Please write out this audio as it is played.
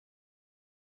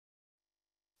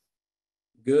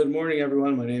Good morning,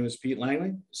 everyone. My name is Pete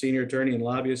Langley, Senior Attorney and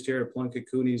Lobbyist here at Plunkett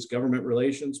Cooney's Government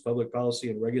Relations, Public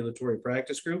Policy, and Regulatory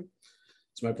Practice Group.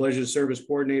 It's my pleasure to serve as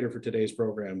coordinator for today's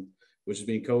program, which is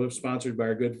being co-sponsored by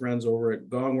our good friends over at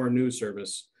Gongwer News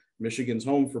Service, Michigan's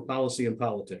home for policy and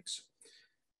politics.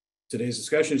 Today's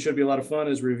discussion should be a lot of fun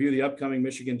as we review the upcoming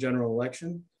Michigan general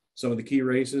election, some of the key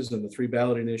races, and the 3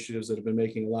 ballot initiatives that have been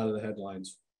making a lot of the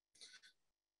headlines.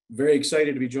 Very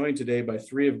excited to be joined today by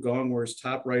 3 of Gongwer's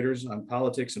top writers on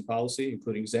politics and policy,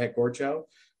 including Zach Gorchow,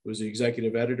 who is the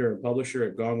executive editor and publisher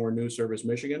at Gongwer News Service,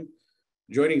 Michigan.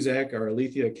 Joining Zach are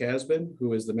Alethea Casbin,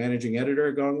 who is the managing editor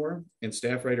at Gongwer, and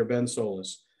staff writer Ben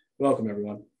Solis. Welcome,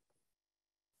 everyone.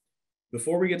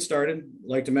 Before we get started, I'd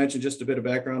like to mention just a bit of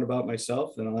background about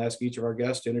myself, and I'll ask each of our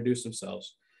guests to introduce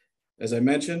themselves. As I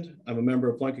mentioned, I'm a member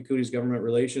of Plunkett Cooney's Government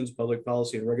Relations, Public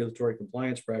Policy, and Regulatory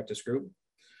Compliance Practice Group.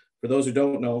 For those who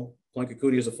don't know, Plunkett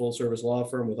Cooney is a full-service law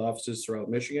firm with offices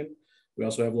throughout Michigan. We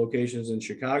also have locations in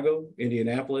Chicago,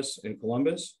 Indianapolis, and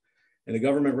Columbus. In the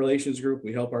Government Relations Group,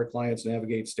 we help our clients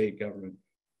navigate state government.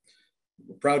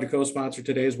 We're proud to co-sponsor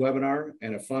today's webinar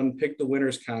and a fun Pick the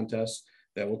Winners contest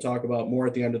that we'll talk about more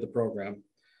at the end of the program.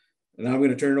 And now I'm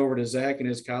going to turn it over to Zach and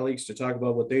his colleagues to talk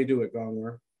about what they do at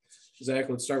Gongwer. Zach,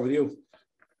 let's start with you.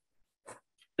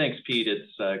 Thanks, Pete.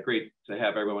 It's great to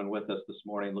have everyone with us this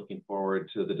morning. Looking forward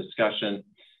to the discussion.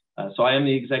 So I am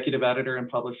the executive editor and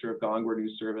publisher of Gongwer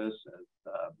News Service.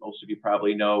 As most of you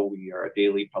probably know, we are a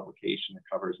daily publication that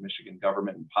covers Michigan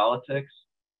government and politics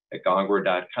at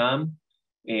gongwer.com.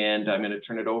 And I'm going to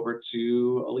turn it over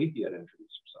to Alethea to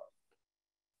introduce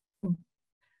herself.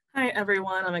 Hi,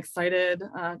 everyone. I'm excited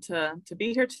to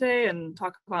be here today and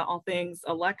talk about all things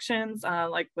elections.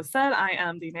 Like was said, I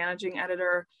am the managing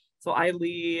editor. So I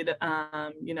lead,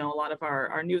 a lot of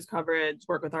our news coverage,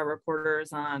 work with our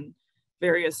reporters on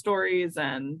various stories,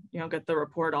 and get the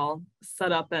report all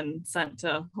set up and sent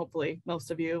to hopefully most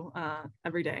of you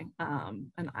every day.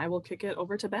 And I will kick it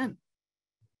over to Ben.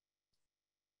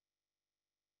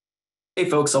 Hey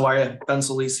folks, how are you? Ben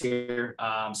Solis here,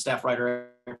 staff writer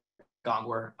at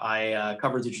Gongwer. I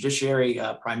cover the judiciary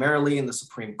primarily in the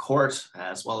Supreme Court,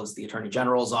 as well as the Attorney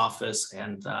General's office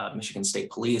and Michigan State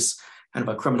Police. Kind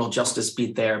of a criminal justice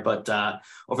beat there, but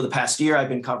over the past year, I've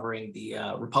been covering the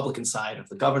Republican side of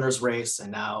the governor's race, and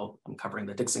now I'm covering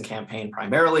the Dixon campaign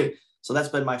primarily. So that's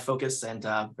been my focus, and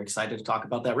I'm excited to talk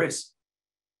about that race.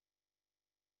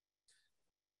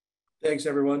 Thanks,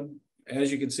 everyone. As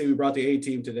you can see, we brought the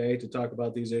A-team today to talk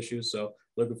about these issues, so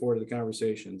looking forward to the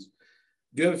conversations.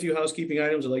 Do have a few housekeeping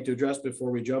items I'd like to address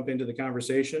before we jump into the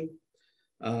conversation.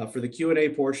 For the Q&A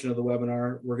portion of the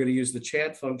webinar, we're going to use the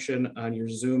chat function on your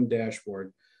Zoom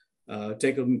dashboard.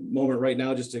 Take a moment right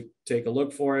now just to take a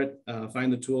look for it,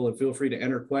 find the tool, and feel free to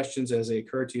enter questions as they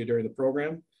occur to you during the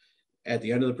program. At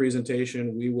the end of the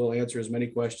presentation, we will answer as many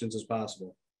questions as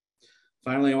possible.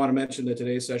 Finally, I want to mention that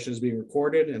today's session is being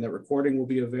recorded, and that recording will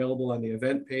be available on the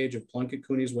event page of Plunkett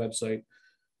Cooney's website,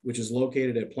 which is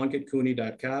located at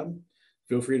plunkettcooney.com.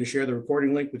 Feel free to share the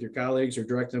recording link with your colleagues or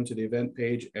direct them to the event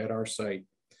page at our site.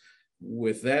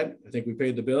 With that, I think we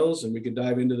paid the bills and we can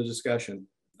dive into the discussion.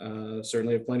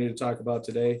 Certainly have plenty to talk about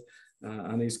today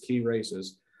on these key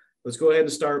races. Let's go ahead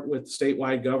and start with the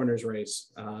statewide governor's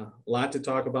race. A lot to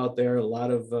talk about there, a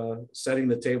lot of setting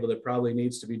the table that probably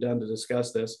needs to be done to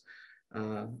discuss this.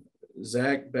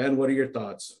 Zach, Ben, what are your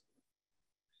thoughts?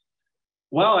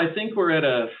 Well, I think we're at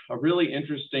a really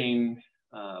interesting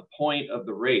point of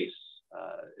the race.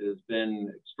 It has been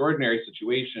an extraordinary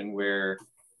situation where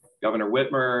Governor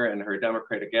Whitmer and her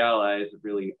Democratic allies have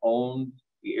really owned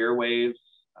the airwaves,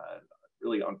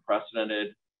 really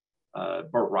unprecedented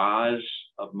barrage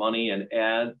of money and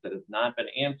ads that has not been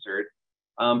answered.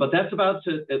 But that's about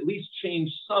to at least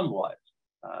change somewhat.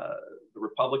 The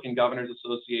Republican Governors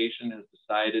Association has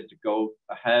decided to go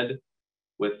ahead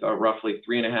with a roughly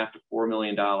 $3.5 to $4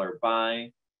 million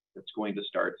buy that's going to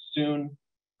start soon.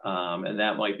 And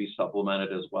that might be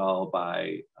supplemented as well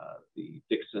by the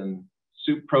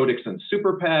pro-Dixon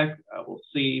Super PAC. We'll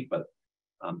see, but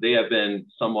they have been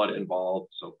somewhat involved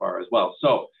so far as well.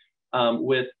 So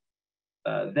with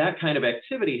that kind of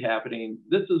activity happening,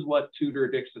 this is what Tudor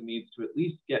Dixon needs to at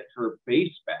least get her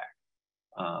base back.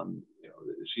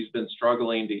 She's been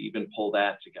struggling to even pull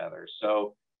that together.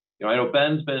 So, I know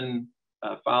Ben's been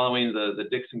following the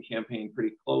Dixon campaign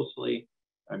pretty closely.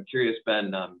 I'm curious,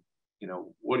 Ben,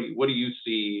 what do you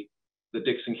see the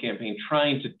Dixon campaign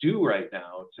trying to do right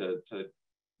now to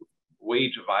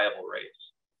wage a viable race?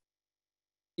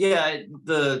 Yeah,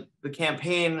 the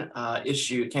campaign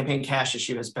campaign cash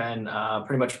issue has been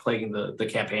pretty much plaguing the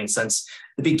campaign since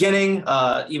the beginning.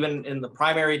 Even in the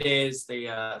primary days,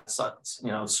 they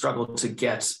struggled to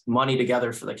get money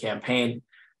together for the campaign.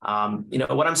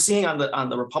 What I'm seeing on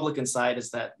the Republican side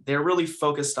is that they're really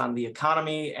focused on the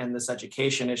economy and this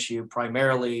education issue,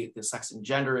 primarily the sex and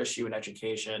gender issue in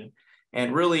education,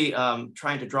 and really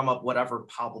trying to drum up whatever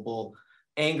palpable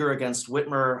anger against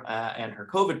Whitmer and her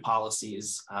COVID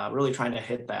policies, really trying to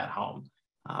hit that home.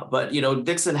 But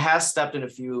Dixon has stepped in a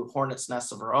few hornets'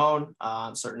 nests of her own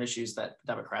on certain issues that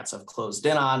Democrats have closed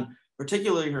in on,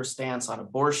 particularly her stance on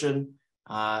abortion.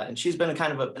 And she's been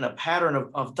kind of in a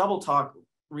pattern of double talk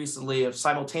recently, of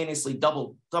simultaneously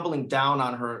doubling down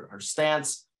on her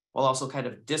stance while also kind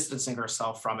of distancing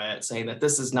herself from it, saying that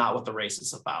this is not what the race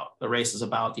is about. The race is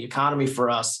about the economy for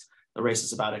us. The race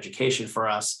is about education for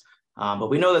us. But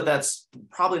we know that that's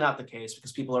probably not the case,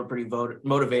 because people are pretty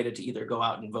motivated to either go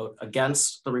out and vote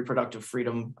against the reproductive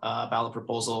freedom ballot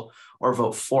proposal or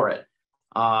vote for it.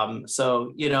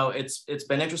 So it's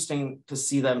been interesting to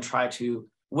see them try to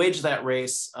wage that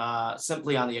race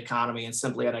simply on the economy and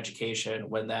simply on education,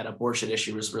 when that abortion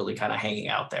issue is really kind of hanging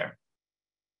out there.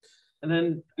 And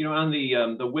then on the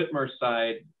Whitmer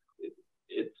side,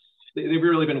 they've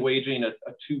really been waging a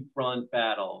two-front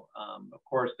battle. Of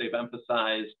course, they've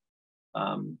emphasized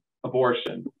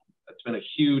abortion. It's been a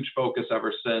huge focus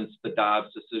ever since the Dobbs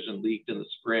decision leaked in the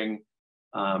spring,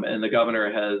 and the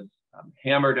governor has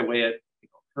hammered away at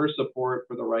her support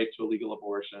for the right to a legal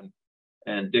abortion,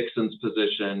 and Dixon's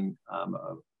position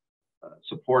of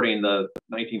supporting the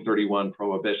 1931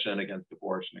 prohibition against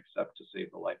abortion except to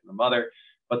save the life of the mother.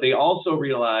 But they also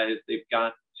realize they've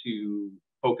got to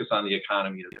focus on the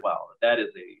economy as well. That is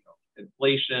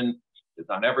inflation is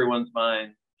on everyone's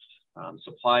mind.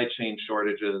 Supply chain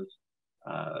shortages,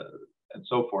 and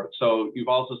so forth. So you've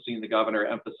also seen the governor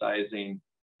emphasizing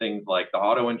things like the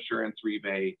auto insurance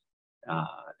rebate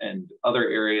and other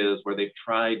areas where they've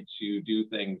tried to do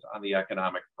things on the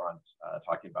economic front,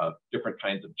 talking about different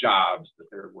kinds of jobs that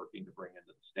they're working to bring into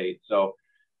the state. So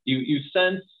you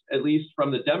sense, at least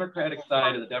from the Democratic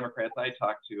side of the Democrats I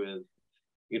talk to, is,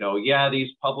 these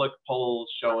public polls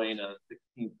showing a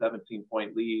 16, 17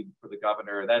 point lead for the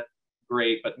governor, that's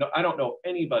great, but no, I don't know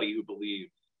anybody who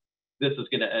believes this is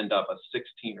going to end up a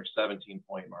 16 or 17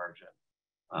 point margin.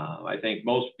 I think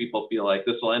most people feel like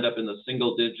this will end up in the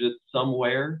single digits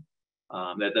somewhere,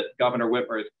 that Governor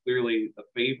Whitmer is clearly the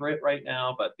favorite right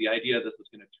now, but the idea this is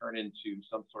going to turn into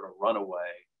some sort of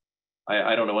runaway,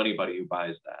 I don't know anybody who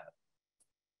buys that.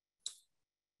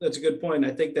 That's a good point.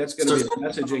 I think that's going to be the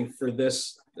messaging for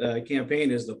this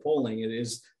campaign, is the polling. It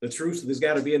is the truth. There's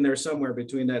got to be in there somewhere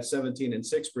between that 17 and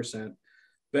 6%.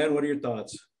 Ben, what are your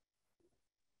thoughts?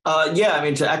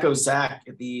 To echo Zach,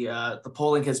 the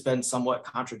polling has been somewhat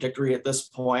contradictory at this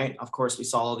point. Of course, we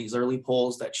saw all these early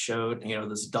polls that showed,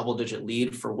 this double-digit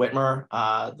lead for Whitmer.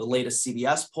 The latest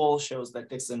CBS poll shows that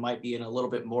Dixon might be in a little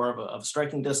bit more of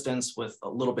striking distance, with a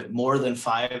little bit more than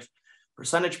 5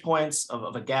 percentage points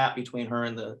of a gap between her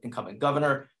and the incumbent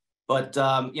governor. But,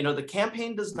 the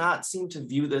campaign does not seem to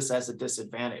view this as a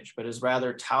disadvantage, but is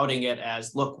rather touting it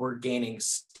as, look, we're gaining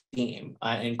steam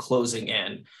and closing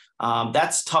in.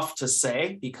 That's tough to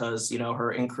say, because,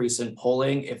 her increase in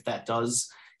polling, if that does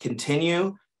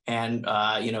continue and,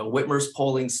 Whitmer's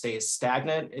polling stays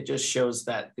stagnant, it just shows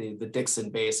that the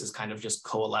Dixon base is kind of just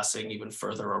coalescing even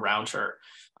further around her.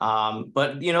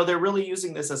 But they're really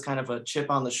using this as kind of a chip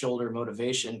on the shoulder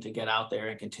motivation to get out there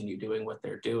and continue doing what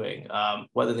they're doing.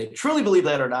 Whether they truly believe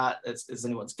that or not, is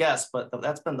anyone's guess, but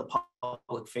that's been the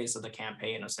public face of the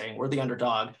campaign, of saying, we're the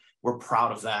underdog, we're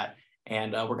proud of that,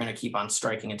 and we're going to keep on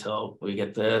striking until we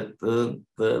get the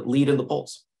lead in the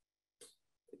polls.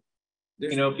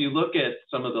 If you look at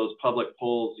some of those public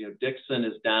polls, Dixon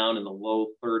is down in the low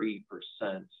 30%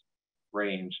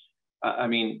 range.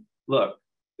 Look,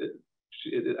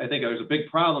 I think there's a big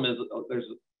problem is there's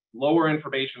lower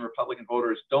information. Republican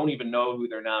voters don't even know who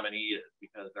their nominee is,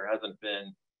 because there hasn't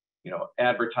been,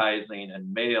 advertising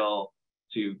and mail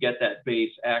to get that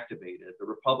base activated. The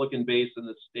Republican base in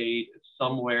the state is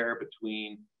somewhere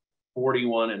between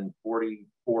 41 and 44%,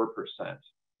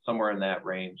 somewhere in that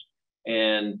range.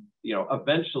 And,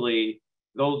 eventually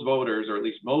those voters, or at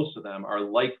least most of them, are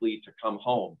likely to come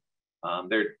home.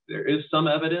 There is some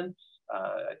evidence,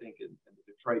 I think in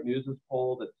the Detroit News'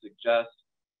 poll, that suggests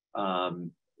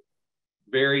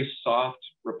very soft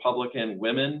Republican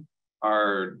women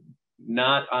are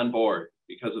not on board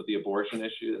because of the abortion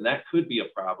issue, and that could be a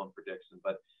problem for Dixon.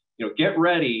 But get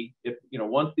ready, if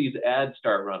once these ads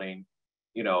start running,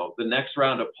 you know, the next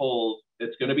round of polls,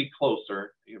 it's going to be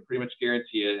closer. You can pretty much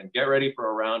guarantee it. And get ready for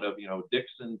a round of, you know,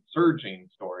 Dixon surging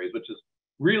stories, which is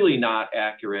really not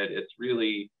accurate. It's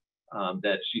really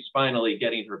that she's finally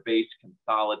getting her base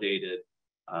consolidated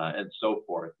and so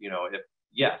forth. You know,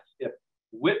 if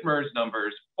Whitmer's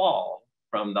numbers fall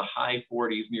from the high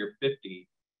 40s, near 50,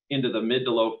 into the mid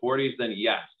to low 40s, then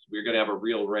yes, we're going to have a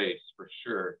real race for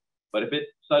sure. But if it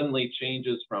suddenly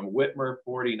changes from Whitmer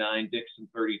 49, Dixon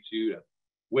 32 to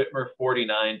Whitmer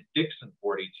 49, Dixon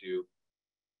 42,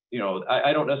 you know,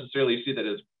 I don't necessarily see that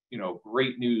as, you know,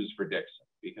 great news for Dixon,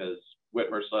 because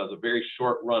Whitmer still has a very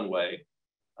short runway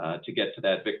to get to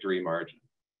that victory margin.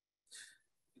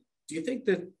 Do you think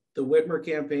that the Whitmer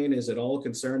campaign is at all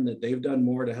concerned that they've done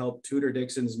more to help Tudor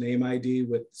Dixon's name ID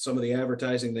with some of the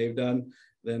advertising they've done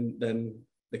than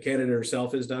the candidate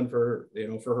herself has done for, you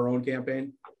know, for her own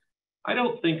campaign? I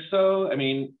don't think so. I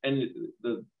mean, and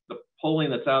the polling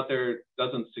that's out there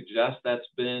doesn't suggest that's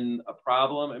been a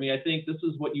problem. I mean, I think this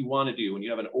is what you want to do when you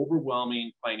have an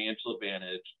overwhelming financial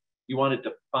advantage. You want to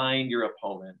define your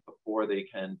opponent before they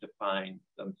can define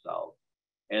themselves.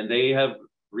 And they have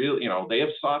really, you know, they have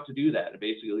sought to do that and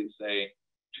basically say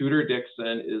Tudor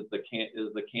Dixon is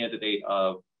the candidate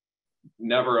of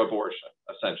never abortion,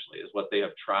 essentially, is what they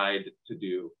have tried to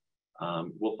do.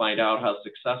 We'll find out how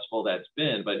successful that's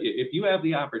been. But if you have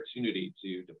the opportunity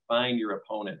to define your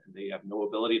opponent and they have no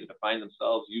ability to define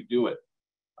themselves, you do it,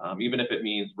 even if it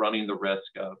means running the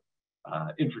risk of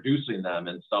introducing them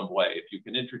in some way. If you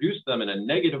can introduce them in a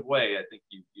negative way, I think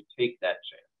you take that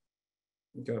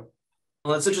chance. Okay.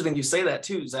 Well, it's interesting you say that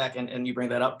too, Zach, and you bring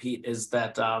that up, Pete, is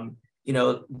that, you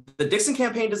know, the Dixon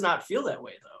campaign does not feel that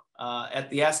way, though. At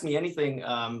the Ask Me Anything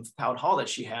town hall that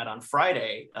she had on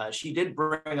Friday, she did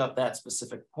bring up that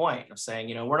specific point of saying,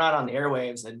 you know, we're not on the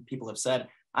airwaves, and people have said,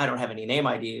 I don't have any name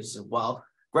IDs. Well,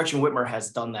 Gretchen Whitmer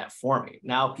has done that for me.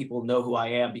 Now people know who I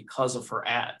am because of her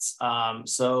ads.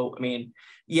 So, I mean,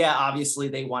 yeah, obviously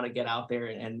they want to get out there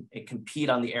and compete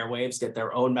on the airwaves, get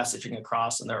their own messaging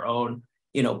across and their own,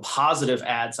 you know, positive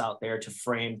ads out there to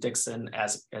frame Dixon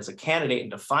as a candidate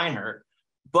and define her.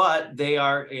 But they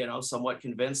are, you know, somewhat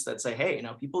convinced that say, hey, you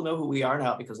know, people know who we are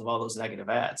now because of all those negative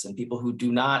ads, and people who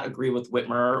do not agree with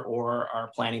Whitmer or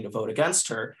are planning to vote against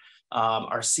her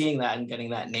are seeing that and getting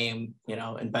that name, you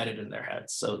know, embedded in their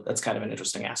heads. So that's kind of an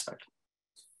interesting aspect.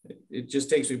 It just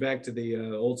takes me back to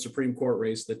the old Supreme Court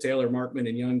race, the Taylor, Markman,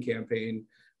 and Young campaign,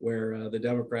 where the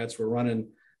Democrats were running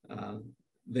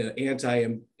the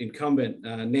anti-incumbent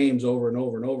names over and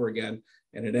over and over again.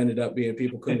 And it ended up being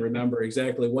people couldn't remember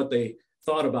exactly what they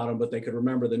thought about them, but they could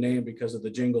remember the name because of the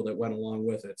jingle that went along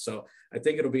with it. So I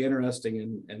think it'll be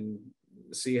interesting and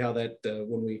see how that,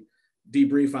 when we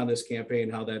debrief on this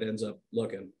campaign, how that ends up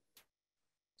looking.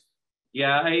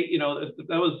 Yeah, you know,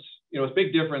 that was, you know, a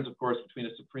big difference, of course,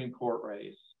 between a Supreme Court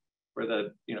race where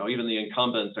the, you know, even the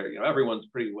incumbents are, you know, everyone's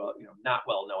pretty well, you know, not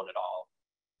well known at all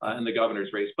in the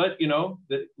governor's race. But, you know,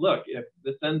 look, if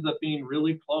this ends up being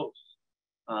really close,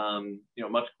 you know,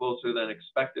 much closer than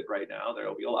expected right now, there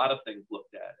will be a lot of things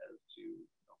looked at as to, you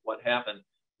know, what happened.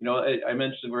 You know, I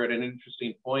mentioned we're at an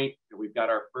interesting point. We've got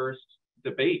our first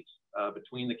debate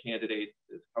between the candidates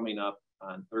is coming up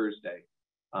on Thursday.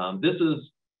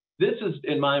 This is,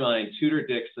 in my mind, Tudor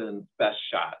Dixon's best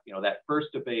shot. You know, that first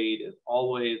debate is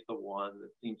always the one that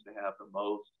seems to have the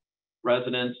most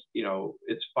resonance. You know,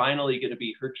 it's finally going to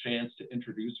be her chance to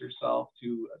introduce herself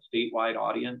to a statewide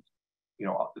audience. You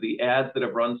know, the ads that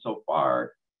have run so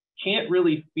far can't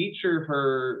really feature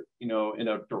her, you know, in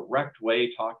a direct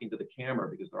way talking to the camera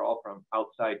because they're all from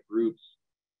outside groups.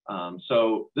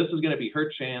 So this is going to be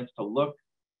her chance to look,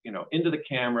 you know, into the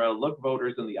camera, look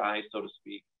voters in the eye, so to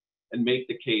speak, and make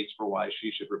the case for why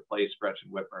she should replace Gretchen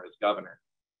Whitmer as governor.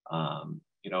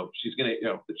 You know, she's going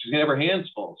to have her hands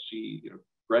full. You know,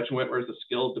 Gretchen Whitmer is a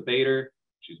skilled debater.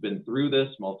 She's been through this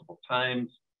multiple times.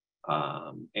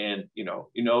 And, you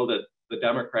know that the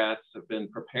Democrats have been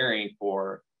preparing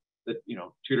for the, you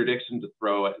know, Tudor Dixon to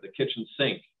throw at the kitchen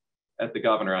sink at the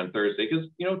governor on Thursday, because,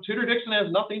 you know, Tudor Dixon has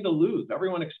nothing to lose.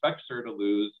 Everyone expects her to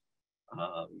lose,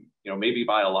 you know, maybe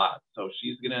by a lot. So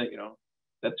she's gonna, you know,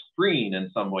 that's freeing in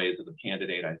some ways as a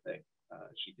candidate. I think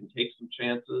she can take some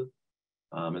chances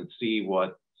and see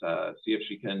if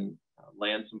she can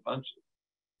land some punches.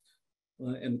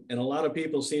 And a lot of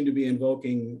people seem to be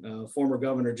invoking former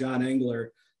Governor John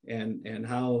Engler and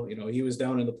how, you know, he was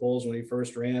down in the polls when he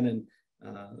first ran, and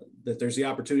that there's the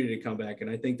opportunity to come back. And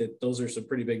I think that those are some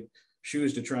pretty big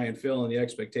shoes to try and fill, and the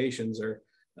expectations are,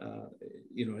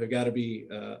 you know, have got to be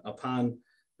upon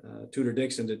Tudor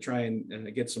Dixon to try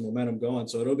and get some momentum going.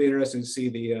 So it'll be interesting to see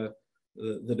the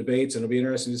the debates, and it'll be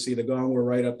interesting to see the Gongwer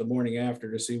write up the morning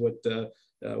after to see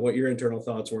what your internal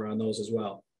thoughts were on those as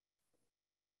well.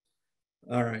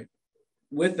 All right.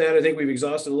 With that, I think we've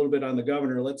exhausted a little bit on the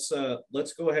governor. Let's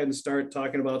go ahead and start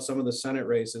talking about some of the Senate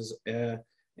races.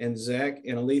 And Zach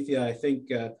and Alethea, I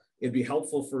think it'd be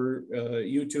helpful for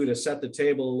you two to set the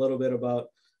table a little bit about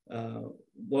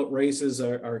what races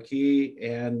are key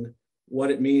and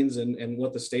what it means and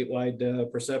what the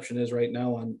statewide perception is right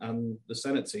now on the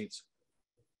Senate seats.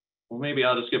 Well, maybe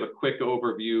I'll just give a quick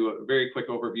overview, a very quick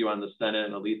overview on the Senate,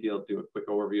 and Alethea will do a quick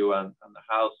overview on the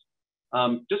House.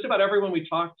 Just about everyone we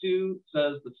talk to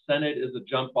says the Senate is a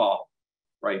jump ball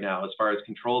right now as far as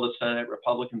control of the Senate.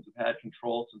 Republicans have had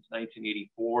control since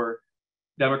 1984.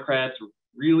 Democrats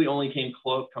really only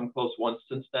come close once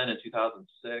since then in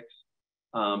 2006.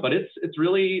 But it's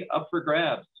really up for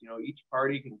grabs. You know, each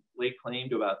party can lay claim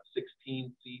to about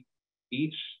 16 seats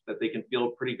each that they can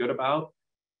feel pretty good about.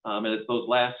 And it's those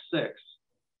last 6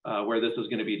 where this is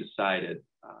going to be decided.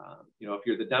 You know, if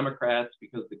you're the Democrats,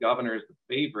 because the governor is the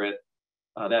favorite,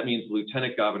 that means the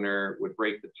lieutenant governor would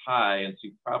break the tie, and so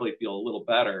you probably feel a little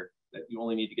better that you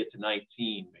only need to get to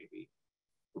 19, maybe.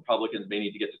 Republicans may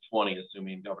need to get to 20,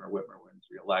 assuming Governor Whitmer wins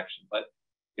re-election. But,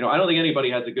 you know, I don't think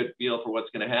anybody has a good feel for what's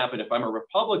going to happen. If I'm a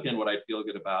Republican, what I feel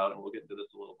good about, and we'll get into this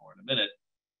a little more in a minute,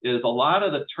 is a lot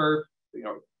of the turf, you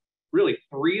know, really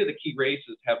 3 of the key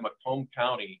races have Macomb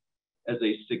County as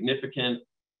a significant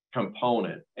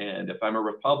component. And if I'm a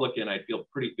Republican, I feel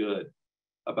pretty good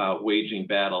about waging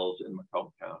battles in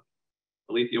Macomb County.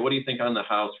 Alethea, what do you think on the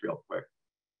House real quick?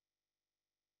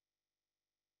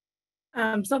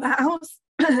 So the House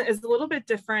is a little bit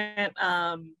different.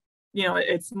 You know,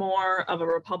 it's more of a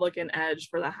Republican edge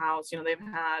for the House. You know, they've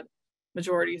had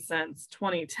majority since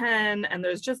 2010, and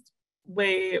there's just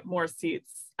way more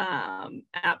seats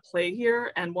at play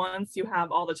here. And once you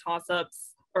have all the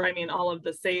toss-ups, or I mean, all of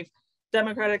the safe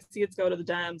Democratic seats go to the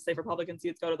Dems, safe Republican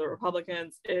seats go to the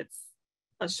Republicans, it's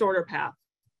a shorter path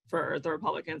for the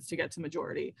Republicans to get to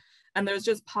majority. And there's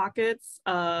just pockets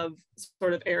of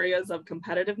sort of areas of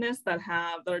competitiveness that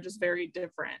are just very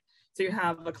different. So you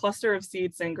have a cluster of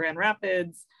seats in Grand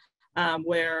Rapids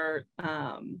where,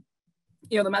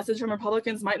 you know, the message from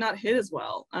Republicans might not hit as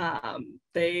well.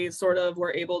 They sort of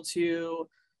were able to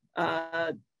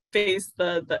face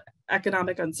the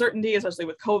economic uncertainty, especially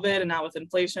with COVID and now with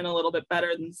inflation, a little bit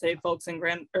better than, say, folks in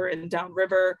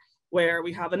Downriver, where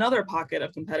we have another pocket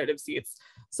of competitive seats.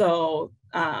 So,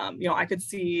 you know, I could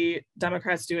see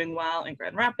Democrats doing well in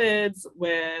Grand Rapids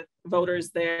with voters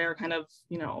there kind of,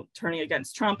 you know, turning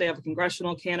against Trump. They have a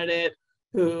congressional candidate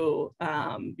who,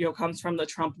 you know, comes from the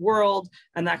Trump world,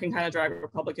 and that can kind of drag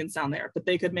Republicans down there. But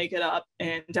they could make it up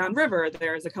in Downriver.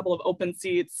 There's a couple of open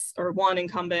seats, or one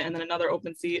incumbent and then another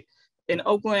open seat in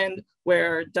Oakland,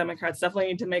 where Democrats definitely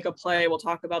need to make a play. We'll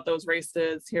talk about those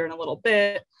races here in a little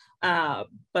bit.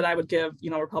 But I would give,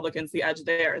 you know, Republicans the edge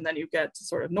there. And then you get to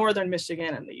sort of northern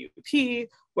Michigan and the UP,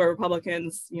 where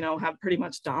Republicans, you know, have pretty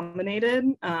much dominated.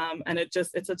 And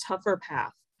it's a tougher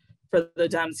path for the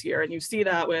Dems here. And you see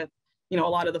that with, you know, a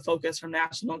lot of the focus from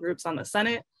national groups on the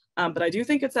Senate. But I do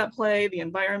think it's at play. The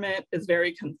environment is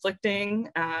very conflicting,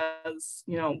 as,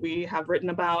 you know, we have written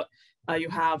about. You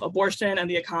have abortion and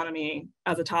the economy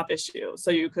as a top issue.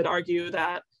 So you could argue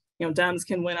that, you know, Dems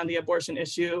can win on the abortion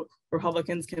issue,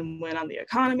 Republicans can win on the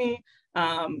economy.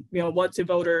 You know, what do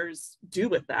voters do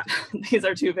with that? These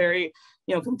are 2 very,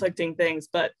 you know, conflicting things.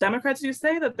 But Democrats do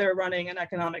say that they're running an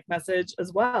economic message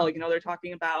as well. You know, they're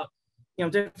talking about, you know,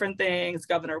 different things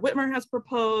Governor Whitmer has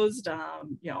proposed,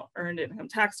 you know, earned income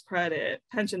tax credit,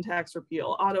 pension tax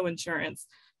repeal, auto insurance.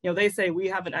 You know, they say we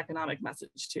have an economic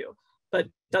message too. But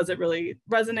does it really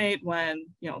resonate when,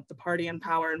 you know, the party in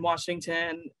power in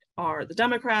Washington are the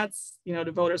Democrats? You know,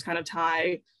 do voters kind of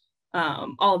tie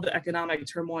all of the economic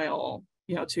turmoil,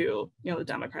 you know, to, you know, the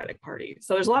Democratic Party?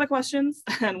 So there's a lot of questions,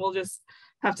 and we'll just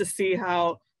have to see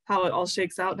how it all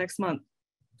shakes out next month.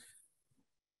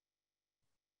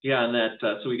 Yeah, and that,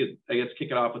 so we could, I guess, kick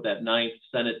it off with that 9th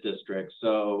Senate district.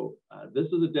 So this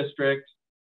is a district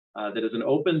that is an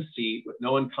open seat with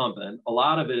no incumbent. A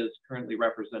lot of it is currently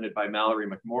represented by Mallory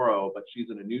McMorrow, but she's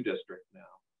in a new district now.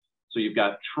 So you've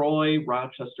got Troy,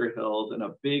 Rochester Hills, and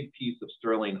a big piece of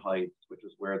Sterling Heights, which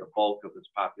is where the bulk of this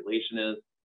population is.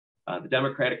 The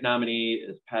Democratic nominee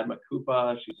is Padma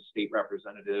Kupa. She's a state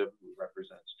representative who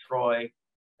represents Troy.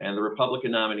 And the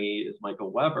Republican nominee is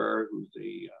Michael Weber, who's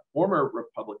a former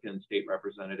Republican state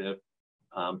representative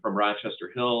from Rochester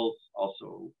Hills,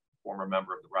 also former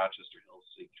member of the Rochester Hills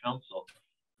City Council.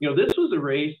 You know, this was a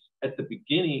race at the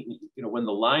beginning, you know, when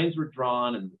the lines were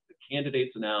drawn and the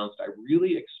candidates announced, I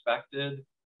really expected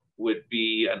would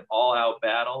be an all-out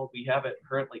battle. We have it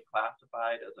currently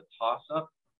classified as a toss-up.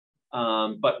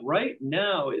 But right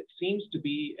now, it seems to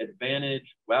be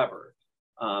advantage Weber.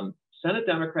 Senate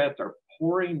Democrats are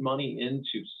pouring money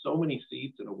into so many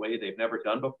seats in a way they've never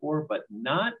done before, but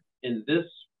not in this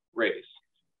race.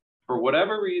 For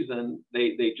whatever reason,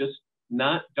 they just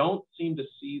don't seem to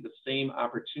see the same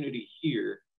opportunity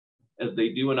here as they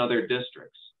do in other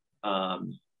districts.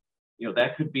 You know,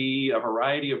 that could be a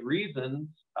variety of reasons,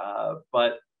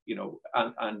 but you know,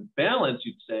 on balance,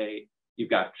 you'd say you've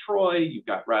got Troy, you've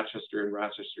got Rochester and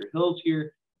Rochester Hills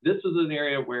here. This is an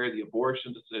area where the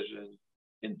abortion decision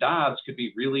in Dobbs could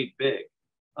be really big.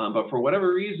 But for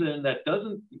whatever reason,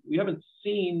 we haven't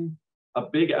seen a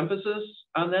big emphasis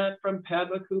on that from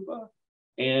Padma Kupa.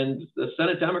 And the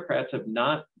Senate Democrats have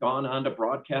not gone on to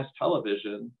broadcast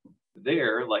television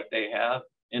there like they have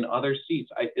in other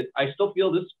seats. I still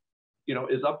feel this, you know,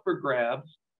 is up for grabs,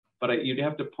 but you'd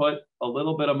have to put a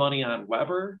little bit of money on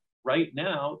Weber right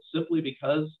now, simply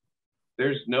because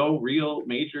there's no real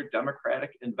major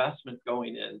Democratic investment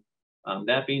going in.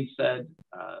 That being said,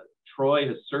 Troy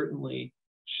has certainly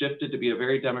shifted to be a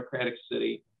very Democratic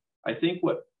city. I think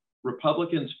what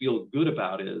Republicans feel good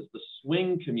about is the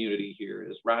swing community here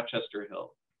is Rochester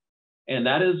Hills. And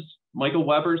that is Michael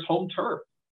Weber's home turf.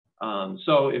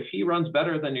 So if he runs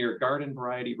better than your garden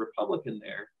variety Republican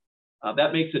there,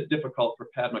 that makes it difficult for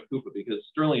Padma Kupa because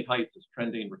Sterling Heights is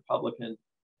trending Republican.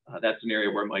 That's an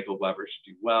area where Michael Weber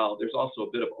should do well. There's also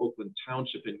a bit of Oakland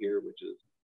Township in here, which is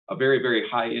a very, very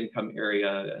high income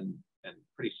area and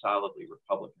pretty solidly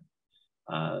Republican.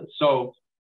 So,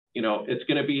 you know, it's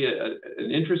going to be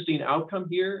an interesting outcome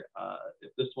here.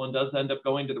 If this one does end up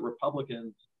going to the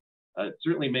Republicans, it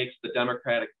certainly makes the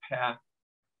Democratic path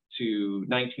to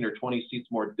 19 or 20 seats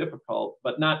more difficult,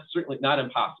 but certainly not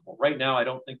impossible. Right now, I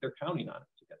don't think they're counting on it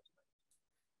to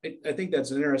get to I think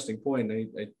that's an interesting point.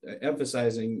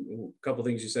 Emphasizing a couple of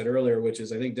things you said earlier, which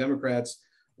is I think Democrats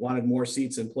wanted more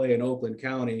seats in play in Oakland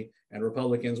County, and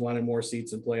Republicans wanted more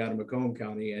seats in play out of Macomb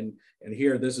County. And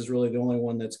here, this is really the only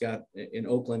one that's got in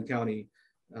Oakland County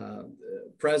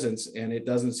presence, and it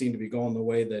doesn't seem to be going the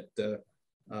way that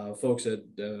folks had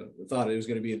thought it was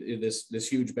going to be this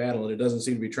huge battle, and it doesn't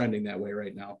seem to be trending that way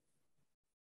right now.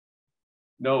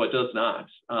 No, it does not.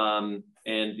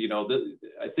 And, you know,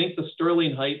 I think the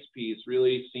Sterling Heights piece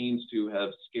really seems to have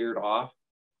scared off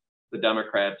the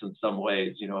Democrats in some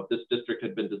ways. You know, if this district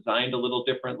had been designed a little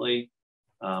differently,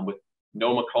 with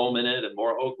no Macomb in it and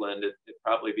more Oakland, it'd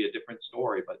probably be a different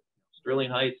story. But Sterling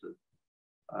Heights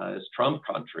is Trump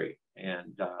country,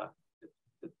 and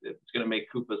it's going to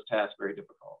make Kupa's task very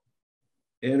difficult.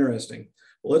 Interesting.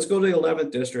 Well, let's go to the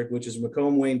 11th district, which is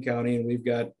Macomb-Wayne County, and we've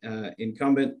got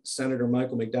incumbent Senator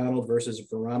Michael McDonald versus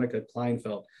Veronica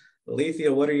Kleinfeld.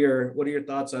 Alethea, what are your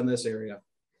thoughts on this area?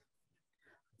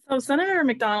 So Senator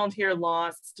McDonald here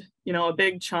lost, you know, a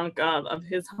big chunk of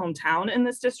his hometown in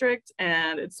this district,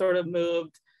 and it sort of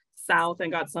moved south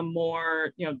and got some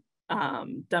more, you know,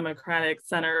 Democratic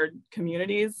centered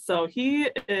communities. So he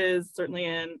is certainly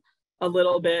in a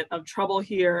little bit of trouble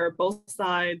here. Both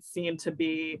sides seem to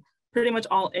be pretty much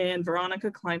all in. Veronica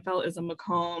Kleinfeld is a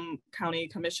Macomb County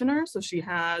commissioner, so she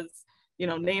has, you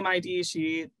know, name ID.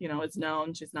 She, you know, is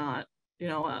known. She's not, you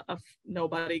know, a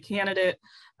nobody candidate.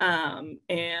 And,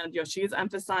 you know, she's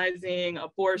emphasizing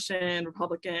abortion.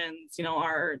 Republicans, you know,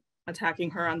 are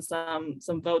attacking her on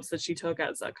some votes that she took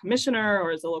as a commissioner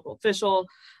or as a local official.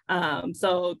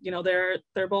 So, you know,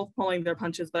 they're both pulling their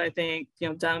punches, but I think, you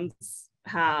know, Dems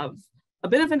have a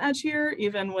bit of an edge here,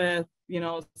 even with, you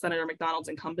know, Senator McDonald's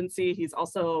incumbency. He's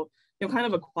also, you know, kind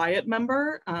of a quiet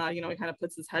member. You know, he kind of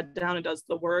puts his head down and does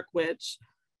the work, which,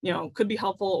 you know, could be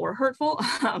helpful or hurtful,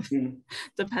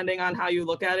 depending on how you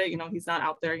look at it. You know, he's not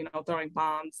out there, you know, throwing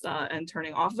bombs and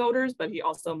turning off voters, but he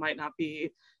also might not be,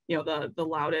 you know, the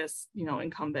loudest, you know,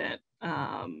 incumbent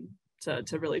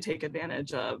to really take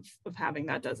advantage of having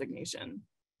that designation.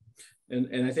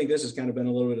 And I think this has kind of been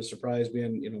a little bit of surprise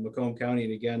being, you know, Macomb County,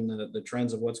 and again, the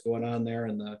trends of what's going on there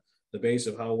and the base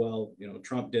of how well, you know,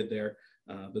 Trump did there,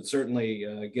 but certainly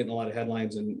getting a lot of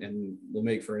headlines and will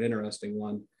make for an interesting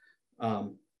one.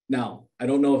 Now, I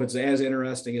don't know if it's as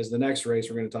interesting as the next race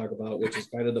we're going to talk about, which is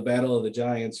kind of the battle of the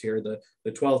giants here, the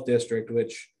 12th district,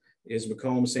 which is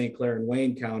Macomb, St. Clair, and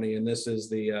Wayne County. And this is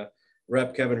the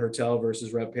Rep. Kevin Hertel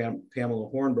versus Rep. Pamela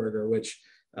Hornberger, which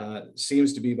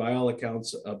seems to be, by all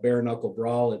accounts, a bare knuckle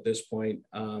brawl at this point,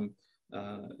 and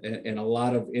a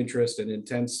lot of interest and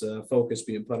intense focus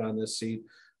being put on this seat.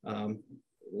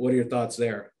 What are your thoughts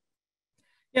there?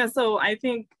 Yeah, so I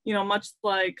think, you know, much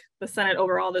like the Senate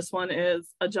overall, this one is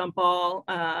a jump ball.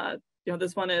 You know,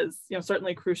 this one is, you know,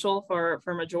 certainly crucial for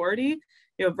majority.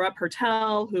 You have Rep.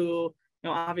 Hertel, who,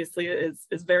 obviously is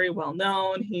very well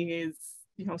known. He's,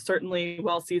 certainly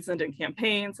well seasoned in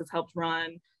campaigns, has helped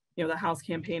run, the House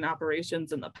campaign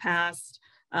operations in the past.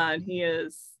 And he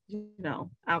is,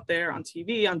 out there on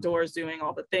TV, on doors, doing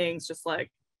all the things, just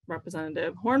like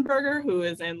Representative Hornberger, who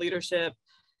is in leadership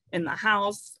in the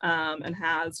House and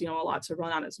has, a lot to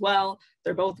run on as well.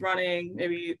 They're both running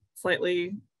maybe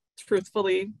slightly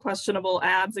truthfully questionable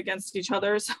ads against each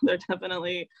other. So they're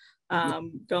definitely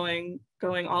going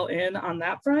all in on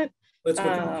that front. That's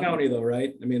McComb County though,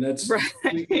 right? I mean, that's, right.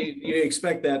 you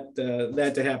expect that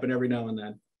that to happen every now and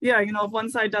then. Yeah, if one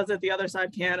side does it, the other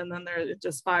side can, and then it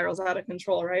just spirals out of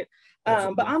control, right?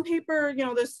 But on paper,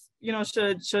 this,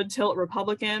 should tilt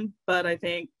Republican. But I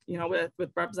think,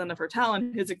 with Representative Hertel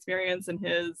and his experience and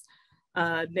his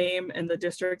name in the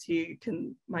district, he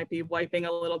might be wiping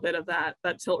a little bit of that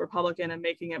tilt Republican and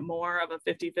making it more of a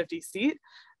 50-50 seat.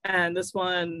 And this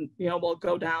one, will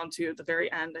go down to the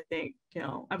very end. I think,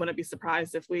 I wouldn't be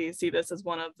surprised if we see this as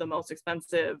one of the most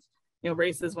expensive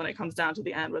races when it comes down to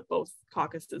the end, with both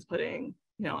caucuses putting,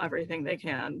 everything they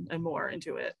can and more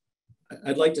into it.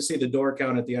 I'd like to see the door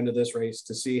count at the end of this race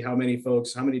to see how many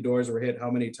doors were hit, how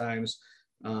many times.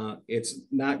 It's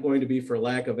not going to be for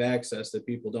lack of access that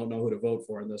people don't know who to vote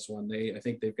for in this one. I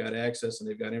think they've got access and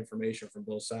they've got information from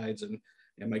both sides. And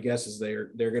my guess is they're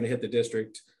going to hit the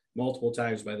district multiple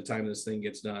times by the time this thing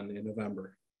gets done in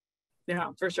November. Yeah,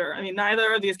 for sure. I mean,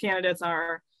 neither of these candidates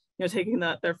are, taking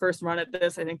their first run at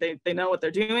this. I think they know what they're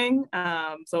doing.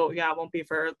 So yeah, it won't be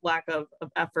for lack of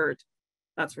effort.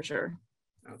 That's for sure.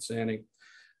 Outstanding.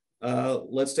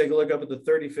 Let's take a look up at the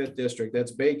 35th district.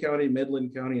 That's Bay County,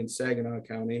 Midland County, and Saginaw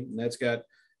County. And that's got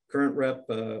current rep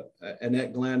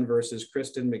Annette Glenn versus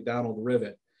Kristen McDonald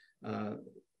Rivet.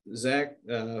 Zach,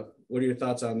 what are your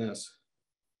thoughts on this?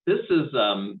 This is,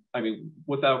 I mean,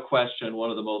 without question,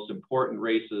 one of the most important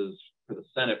races for the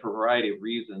Senate for a variety of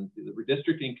reasons. The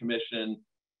Redistricting Commission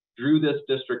drew this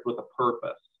district with a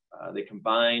purpose. They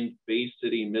combined Bay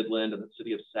City, Midland, and the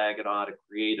city of Saginaw to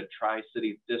create a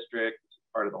Tri-Cities district,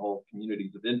 part of the whole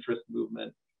communities of interest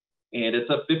movement. And it's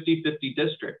a 50-50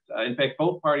 district. In fact,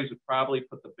 both parties would probably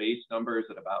put the base numbers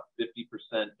at about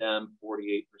 50% Dem,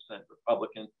 48%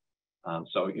 Republican.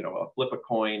 So, a flip a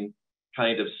coin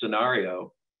kind of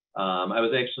scenario. I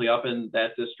was actually up in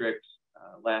that district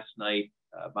last night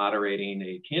moderating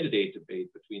a candidate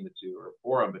debate between the two, or a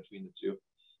forum between the two.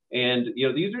 And,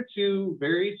 these are two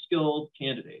very skilled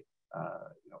candidates.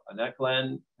 Annette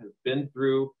Glenn has been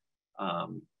through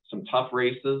some tough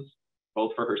races,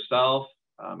 both for herself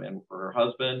and for her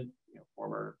husband,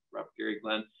 former Rep. Gary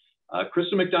Glenn.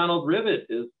 Kristen McDonald Rivet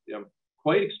is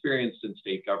quite experienced in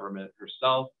state government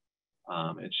herself,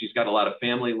 and she's got a lot of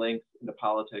family links into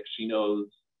politics. She knows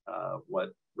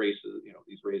what races,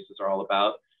 these races are all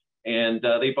about. And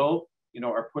they both,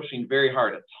 are pushing very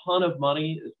hard. A ton of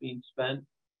money is being spent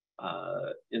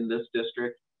in this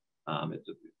district. It's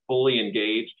fully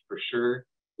engaged for sure.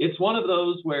 It's one of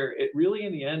those where it really,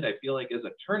 in the end, I feel like is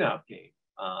a turnout game.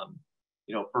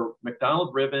 For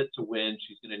McDonald Rivet to win,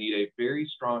 she's going to need a very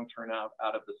strong turnout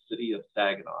out of the city of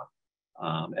Saginaw.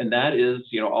 And that is,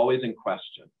 always in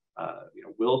question.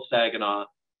 Will Saginaw,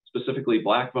 specifically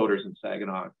Black voters in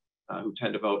Saginaw, who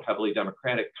tend to vote heavily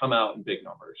Democratic, come out in big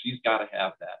numbers? She's got to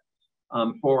have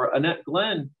that. For Annette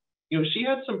Glenn, she's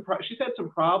had some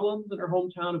problems in her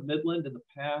hometown of Midland in the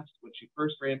past. When she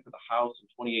first ran for the House in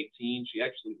 2018, she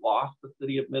actually lost the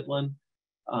city of Midland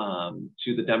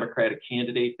to the Democratic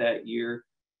candidate that year.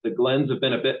 The Glenns have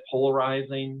been a bit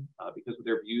polarizing because of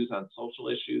their views on social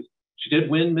issues. She did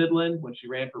win Midland when she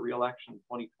ran for re-election in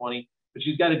 2020, but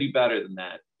she's got to do better than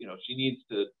that. She needs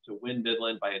to win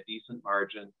Midland by a decent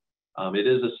margin. It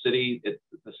is a city,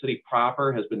 the city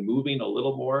proper has been moving a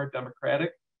little more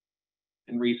Democratic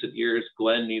in recent years.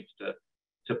 Glenn needs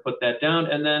to put that down.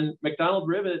 And then McDonald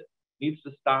Rivet needs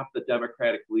to stop the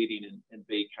Democratic bleeding in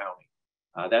Bay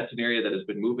County. That's an area that has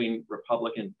been moving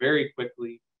Republican very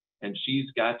quickly, and she's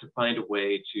got to find a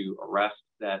way to arrest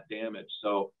that damage.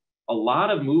 So a lot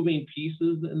of moving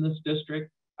pieces in this district.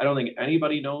 I don't think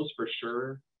anybody knows for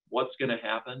sure what's going to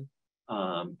happen.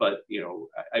 But,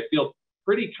 I feel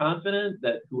pretty confident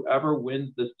that whoever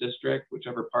wins this district,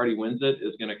 whichever party wins it,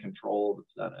 is going to control the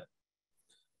Senate.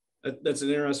 That's an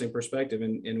interesting perspective.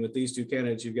 And with these two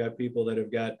candidates, you've got people that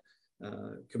have got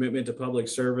commitment to public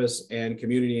service and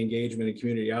community engagement and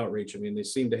community outreach. I mean, they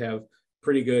seem to have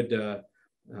pretty good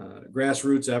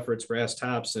grassroots efforts, brass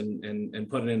tops, and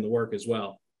putting in the work as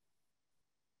well.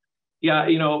 Yeah,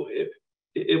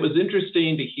 it was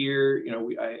interesting to hear,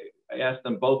 I asked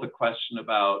them both a question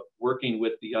about working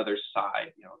with the other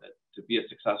side, that to be a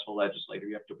successful legislator,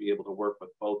 you have to be able to work with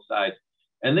both sides.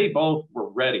 And they both were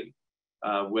ready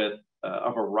with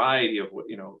a variety of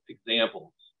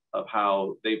examples of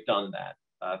how they've done that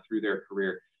through their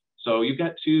career. So you've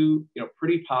got two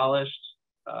pretty polished,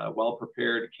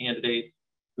 well-prepared candidates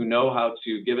who know how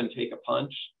to give and take a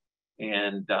punch.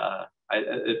 And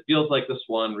it feels like this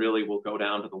one really will go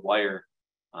down to the wire.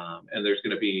 And there's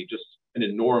going to be just an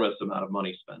enormous amount of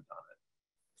money spent on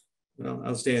it. Well,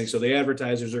 outstanding. So the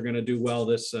advertisers are going to do well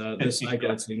this cycle,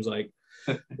 Yeah. It seems like.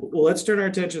 Well, let's turn our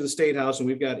attention to the State House, and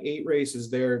we've got 8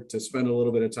 races there to spend a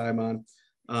little bit of time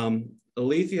on.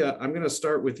 Alethea, I'm going to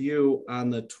start with you on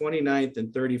the 29th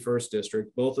and 31st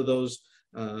district. Both of those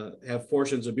have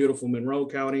portions of beautiful Monroe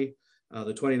County.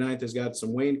 The 29th has got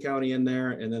some Wayne County in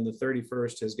there, and then the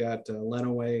 31st has got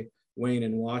Lenawee, Wayne,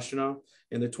 and Washtenaw.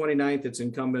 In the 29th, it's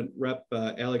incumbent Rep.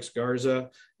 Alex Garza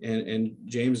and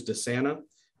James DeSana.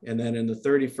 And then in the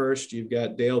 31st, you've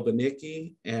got Dale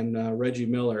Banicki and Reggie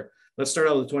Miller. Let's start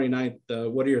out with the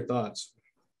 29th. What are your thoughts?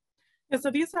 Yeah, so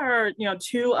these are,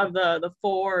 2 of the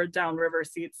 4 downriver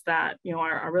seats that,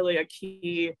 are really a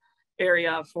key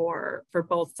area for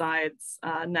both sides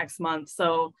next month.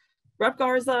 So Rep.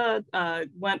 Garza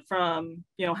went from,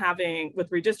 with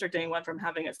redistricting, went from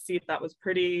having a seat that was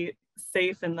pretty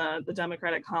safe in the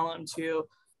Democratic column to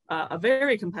a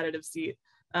very competitive seat.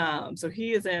 So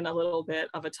he is in a little bit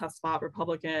of a tough spot.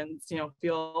 Republicans,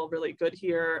 feel really good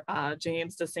here.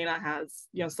 James DeSana has,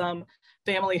 some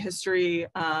family history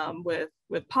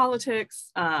with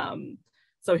politics.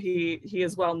 So he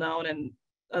is well known, and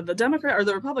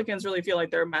the Republicans really feel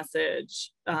like their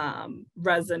message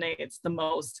resonates the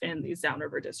most in these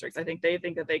downriver districts. I think they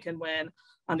think that they can win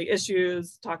on the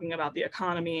issues, talking about the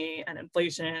economy and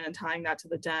inflation and tying that to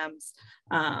the Dems.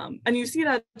 And you see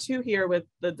that too here with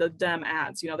the Dem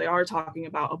ads. They are talking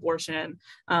about abortion,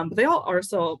 but they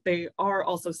are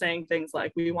also saying things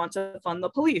like, we want to fund the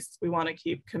police, we want to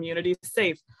keep communities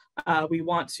safe, we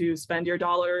want to spend your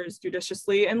dollars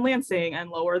judiciously in Lansing and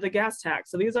lower the gas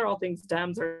tax. So these are all things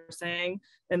Dems are saying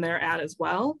in their ad as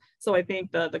well. So I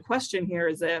think the question here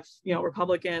is if,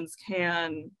 Republicans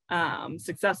can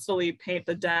successfully paint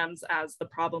the Dems as the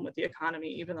problem with the economy,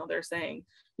 even though they're saying,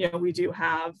 we do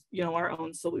have, our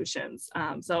own solutions.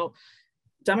 So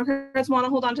Democrats want to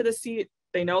hold on to the seat.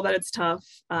 They know that it's tough.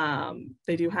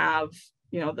 They do have,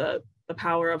 the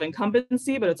power of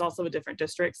incumbency, but it's also a different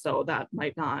district. So that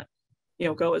might not,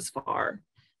 go as far.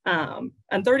 And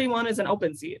 31 is an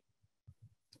open seat.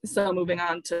 So moving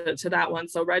on to that one.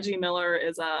 So Reggie Miller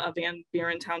is a Van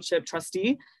Buren Township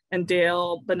trustee, and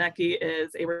Dale Banicki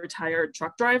is a retired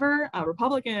truck driver.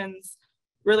 Republicans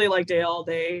really like Dale.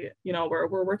 They,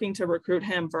 were working to recruit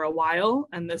him for a while,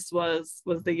 and this was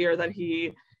the year that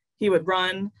he would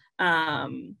run.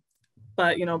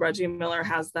 But, Reggie Miller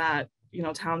has that,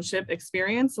 township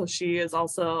experience. So she is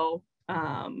also,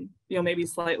 maybe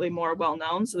slightly more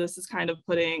well-known. So this is kind of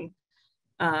putting,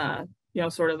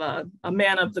 sort of a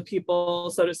man of the people,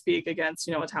 so to speak, against,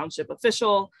 a township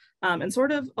official, and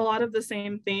sort of a lot of the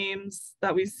same themes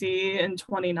that we see in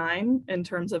 29 in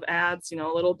terms of ads, a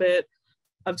little bit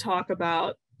of talk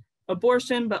about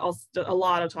abortion, but also a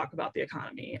lot of talk about the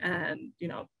economy and,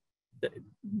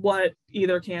 what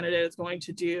either candidate is going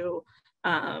to do,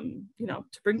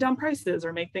 to bring down prices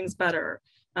or make things better.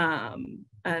 And,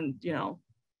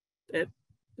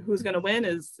 who's going to win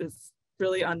is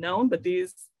really unknown, but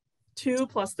these 2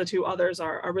 plus the 2 others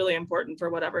are really important for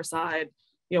whatever side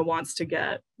wants to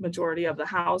get majority of the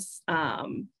House.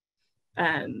 And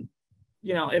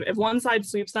if one side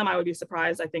sweeps them, I would be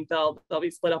surprised. I think they'll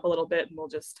be split up a little bit, and we'll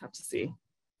just have to see.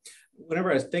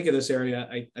 Whenever I think of this area,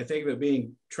 I think of it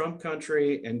being Trump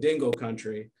country and dingo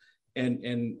country,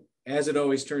 and as it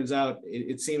always turns out,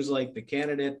 it seems like the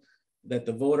candidate that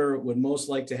the voter would most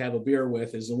like to have a beer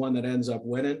with is the one that ends up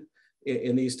winning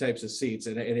in these types of seats.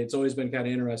 And it's always been kind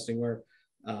of interesting where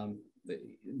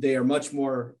they are much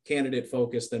more candidate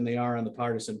focused than they are on the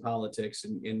partisan politics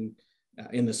in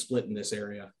the split in this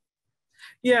area.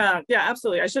 Yeah,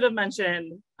 absolutely. I should have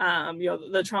mentioned,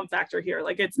 the Trump factor here.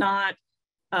 Like, it's not,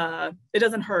 it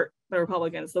doesn't hurt the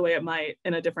Republicans the way it might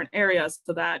in a different area.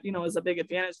 So that, is a big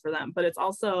advantage for them. But it's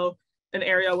also an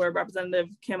area where Representative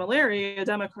Camilleri, a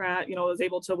Democrat, was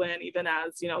able to win even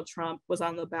as, Trump was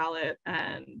on the ballot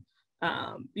and,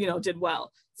 did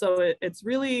well. So it's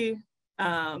really,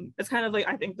 it's kind of like,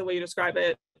 I think the way you describe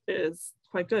it is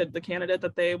quite good, the candidate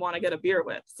that they want to get a beer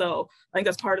with. So I think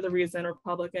that's part of the reason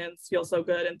Republicans feel so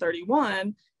good in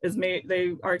 31 is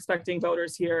they are expecting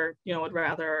voters here, would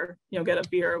rather, get a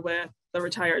beer with the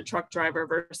retired truck driver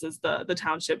versus the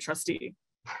township trustee.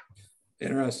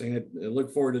 Interesting. I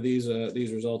look forward to these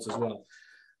results as well.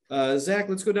 Zach,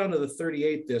 let's go down to the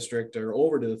 38th district, or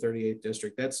over to the 38th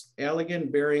district. That's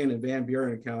Allegan, Berrien, and Van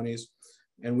Buren counties.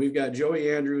 And we've got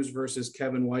Joey Andrews versus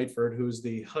Kevin Whiteford, who's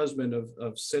the husband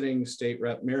of sitting state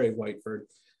rep Mary Whiteford.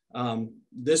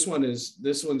 This one's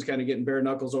kind of getting bare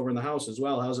knuckles over in the House as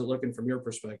well. How's it looking from your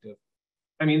perspective?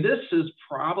 I mean, this is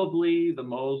probably the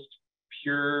most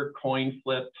pure coin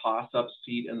flip toss-up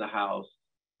seat in the House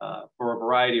for a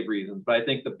variety of reasons. But I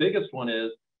think the biggest one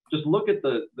is just look at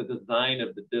the design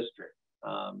of the district.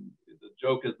 The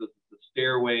joke is the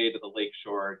stairway to the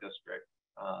Lakeshore district.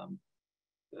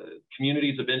 The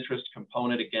communities of interest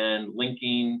component, again,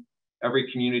 linking every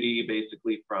community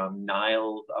basically from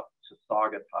Niles up to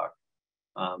Saugatuck.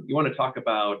 You want to talk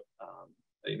about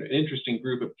an interesting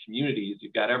group of communities.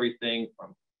 You've got everything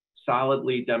from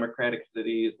solidly Democratic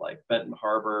cities like Benton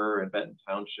Harbor and Benton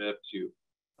Township to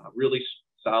really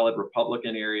solid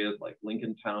Republican areas like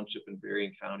Lincoln Township and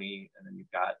Berrien County. And then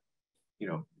you've got,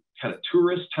 kind of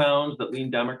tourist towns that lean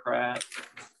Democratic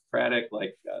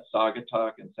like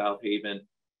Saugatuck and South Haven,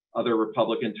 other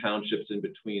Republican townships in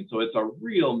between. So it's a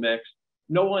real mix.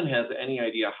 No one has any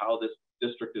idea how this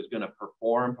district is going to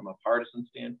perform from a partisan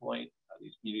standpoint.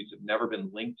 These communities have never been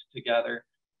linked together.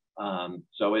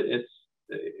 So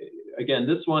again,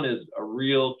 this one is a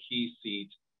real key seat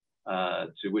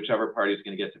to whichever party is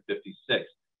going to get to 56.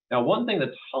 Now, one thing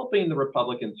that's helping the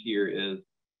Republicans here is,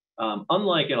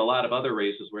 unlike in a lot of other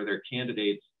races where their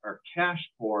candidates are cash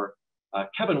poor,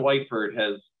 Kevin Whiteford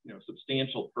has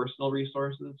substantial personal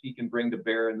resources he can bring to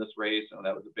bear in this race. So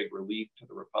that was a big relief to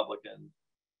the Republicans,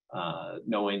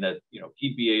 knowing that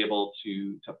he'd be able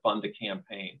to fund a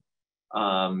campaign.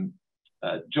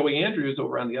 Joey Andrews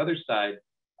over on the other side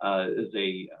is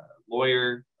a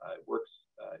lawyer, works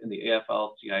in the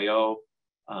AFL-CIO,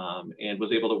 and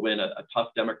was able to win a tough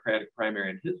Democratic primary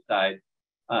on his side,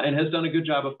 and has done a good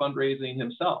job of fundraising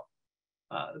himself.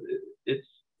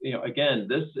 Again,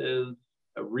 this is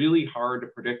a really hard to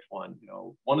predict one.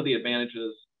 One of the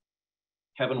advantages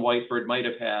Kevin Whiteford might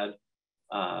have had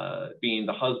being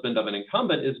the husband of an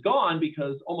incumbent is gone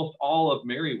because almost all of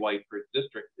Mary Whiteford's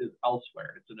district is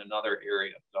elsewhere. It's in another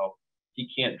area. So he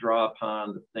can't draw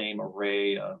upon the same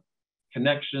array of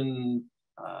connections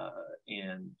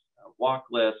and walk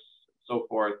lists, so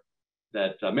forth,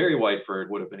 that Mary Whiteford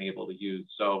would have been able to use.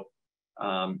 So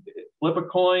flip a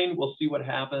coin, we'll see what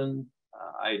happens.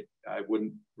 I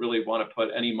wouldn't really want to put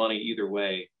any money either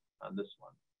way on this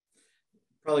one.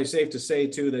 Probably safe to say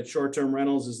too that short-term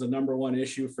rentals is the #1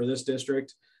 issue for this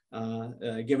district,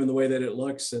 given the way that it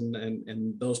looks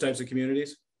and those types of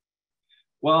communities.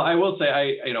 Well, I will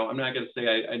say I'm not going to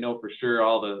say I know for sure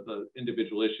all the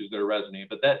individual issues that are resonating,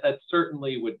 but that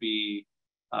certainly would be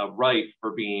right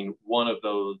for being one of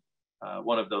those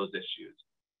issues.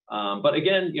 But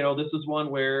again, this is one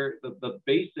where the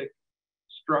basic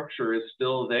structure is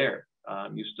still there.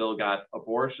 You still got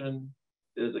abortion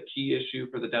is a key issue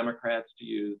for the Democrats to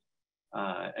use,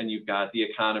 and you've got the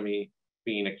economy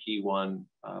being a key one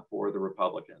for the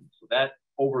Republicans. So that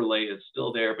overlay is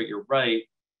still there, but you're right.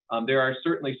 There are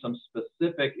certainly some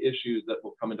specific issues that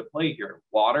will come into play here.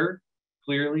 Water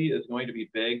clearly is going to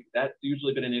be big. That's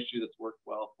usually been an issue that's worked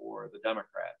well for the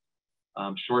Democrats.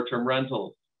 Short-term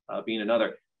rentals being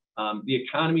another. The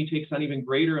economy takes on even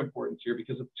greater importance here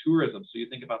because of tourism. So you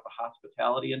think about the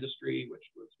hospitality industry, which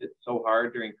was hit so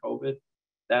hard during COVID.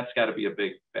 That's got to be a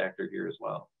big factor here as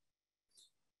well.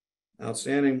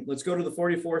 Outstanding. Let's go to the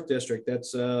 44th district.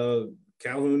 That's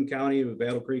Calhoun County, the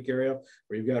Battle Creek area,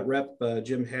 where you've got Rep.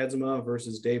 Jim Hadzima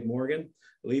versus Dave Morgan.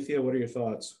 Alethea, what are your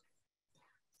thoughts?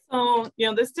 So,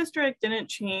 this district didn't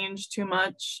change too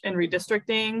much in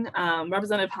redistricting.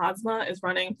 Representative Hadzima is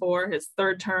running for his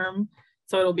 3rd term.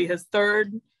 So it'll be his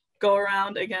 3rd go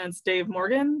around against Dave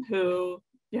Morgan, who,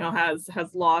 has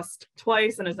lost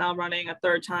twice and is now running a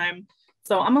 3rd time.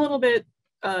 So I'm a little bit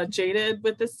jaded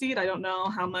with this seat. I don't know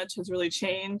how much has really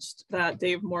changed that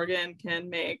Dave Morgan can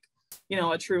make,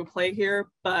 a true play here.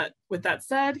 But with that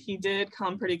said, he did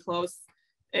come pretty close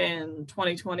in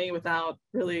 2020 without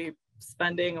really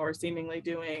spending or seemingly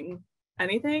doing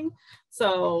anything.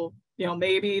 So,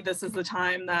 maybe this is the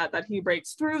time that he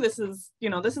breaks through. This is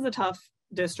a tough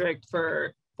district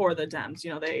for the Dems.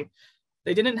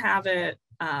 They didn't have it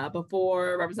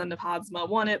before Representative Hadzima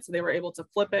won it, so they were able to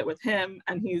flip it with him,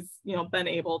 and he's been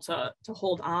able to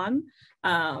hold on.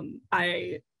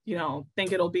 I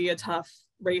think it'll be a tough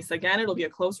race again. It'll be a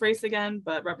close race again,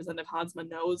 but Representative Hadzima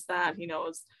knows that. He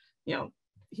knows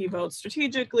he votes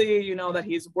strategically, that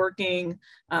he's working.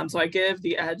 So I give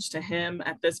the edge to him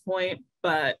at this point,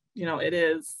 but it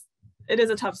is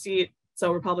a tough seat.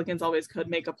 So Republicans always could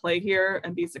make a play here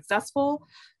and be successful.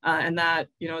 And that,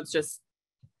 it's just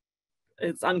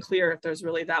it's unclear if there's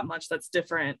really that much that's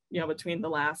different, between the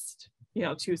last,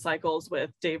 2 cycles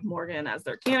with Dave Morgan as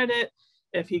their candidate,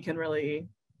 if he can really,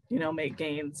 make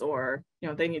gains, or,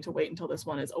 they need to wait until this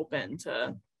one is open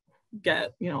to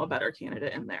get, a better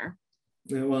candidate in there.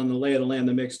 Yeah, well, in the lay of the land,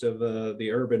 the mix of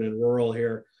the urban and rural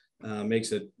here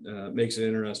makes it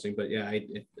interesting. But yeah,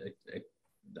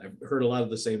 I've heard a lot of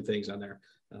the same things on there.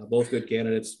 Both good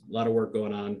candidates, a lot of work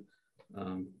going on.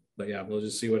 But yeah, we'll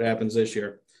just see what happens this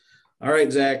year. All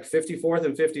right, Zach, 54th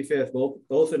and 55th,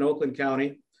 both in Oakland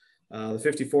County. The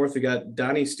 54th, we got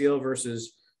Donnie Steele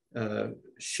versus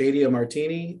Shadia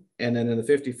Martini. And then in the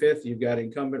 55th, you've got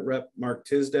incumbent rep Mark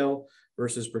Tisdale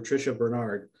versus Patricia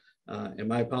Bernard.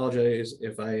 And I apologize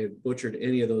if I butchered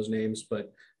any of those names,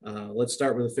 but let's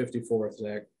start with the 54th,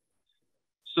 Zach.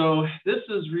 So this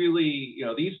is really,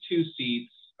 these 2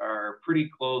 seats are pretty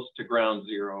close to ground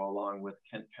zero along with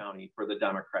Kent County for the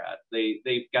Democrats.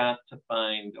 They've got to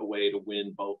find a way to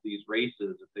win both these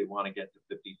races if they want to get to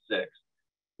 56.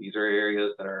 These are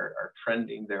areas that are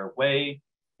trending their way,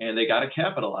 and they got to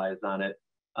capitalize on it.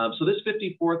 So this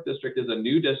 54th district is a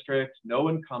new district, no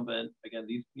incumbent. Again,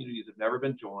 these communities have never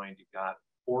been joined. You've got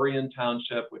Orion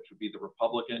Township, which would be the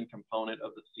Republican component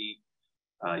of the seat.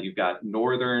 You've got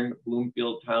Northern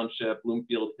Bloomfield Township,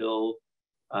 Bloomfield Hills,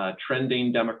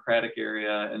 trending Democratic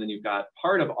area. And then you've got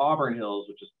part of Auburn Hills,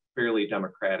 which is fairly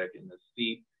Democratic in this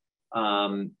seat.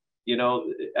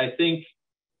 I think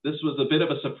this was a bit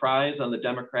of a surprise on the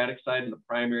Democratic side in the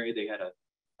primary. They had a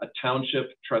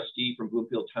township trustee from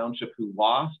Bloomfield Township who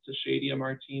lost to Shadia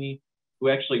Martini, who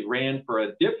actually ran for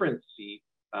a different seat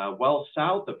well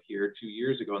south of here 2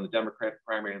 years ago in the Democratic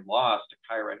primary and lost to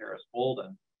Kyra Harris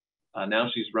Bolden. Now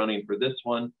she's running for this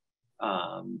one.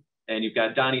 And you've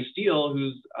got Donnie Steele,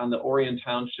 who's on the Orion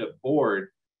Township board.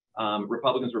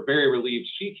 Republicans were very relieved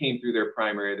she came through their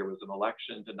primary. There was an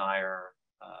election denier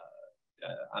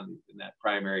in that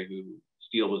primary who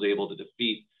Steele was able to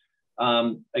defeat.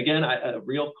 Again, a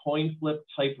real coin flip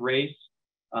type race.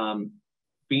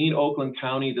 Being Oakland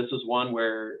County, this is one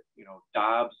where,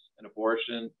 Dobbs and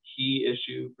abortion, key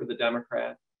issue for the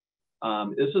Democrats.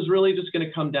 This is really just going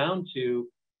to come down to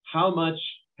how much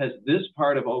has this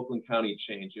part of Oakland County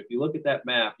changed. If you look at that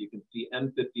map, you can see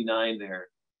M59 there,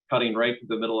 cutting right through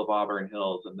the middle of Auburn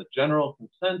Hills. And the general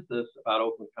consensus about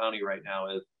Oakland County right now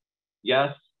is,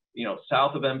 yes,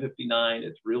 south of M59,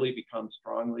 it's really become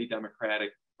strongly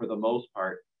Democratic for the most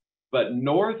part. But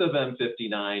north of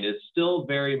M59 is still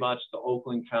very much the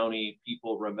Oakland County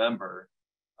people remember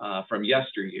from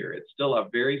yesteryear. It's still a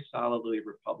very solidly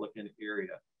Republican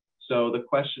area. So the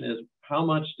question is, how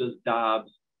much does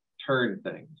Dobbs turn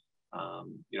things?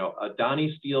 A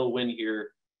Donnie Steele win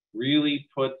here really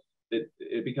puts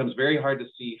it becomes very hard to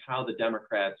see how the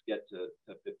Democrats get to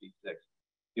 56.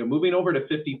 Moving over to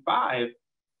 55,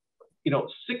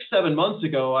 6-7 months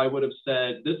ago, I would have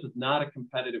said, this is not a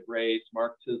competitive race.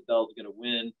 Mark Tisdale is going to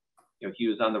win. He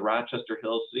was on the Rochester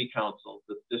Hills City Council.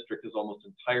 This district is almost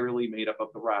entirely made up of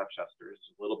the Rochesters.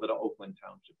 There's a little bit of Oakland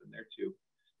Township in there too.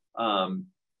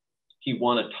 He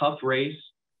won a tough race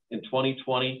in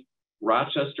 2020.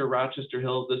 Rochester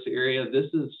Hills, this area,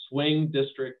 this is swing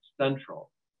district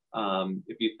central.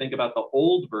 If you think about the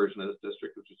old version of this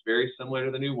district, which is very similar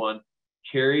to the new one,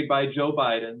 carried by Joe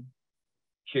Biden,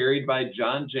 carried by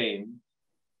John James,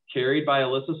 carried by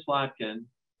Alyssa Slotkin,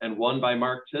 and won by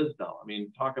Mark Tisdale. I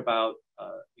mean, talk about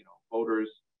voters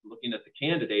looking at the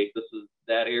candidate. This is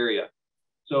that area.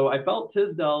 So I felt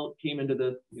Tisdale came into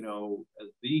this, as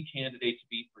the candidate to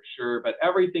beat for sure. But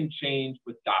everything changed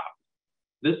with Dobbs.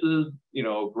 This is,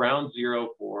 ground zero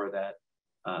for that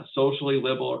socially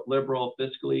liberal,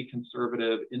 fiscally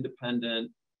conservative,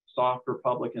 independent, soft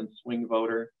Republican swing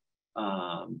voter.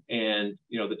 And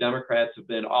the Democrats have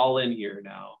been all in here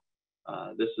now.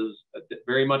 This is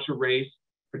very much a race.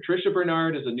 Patricia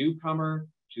Bernard is a newcomer.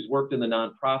 She's worked in the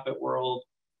nonprofit world.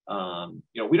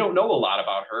 We don't know a lot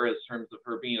about her in terms of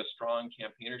her being a strong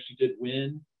campaigner. She did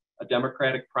win a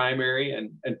Democratic primary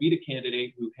and beat a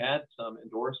candidate who had some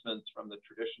endorsements from the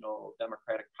traditional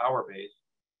Democratic power base.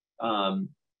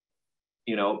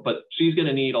 But she's going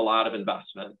to need a lot of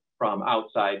investment from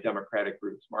outside Democratic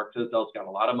groups. Mark Tisdale's got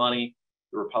a lot of money.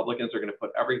 The Republicans are going to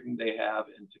put everything they have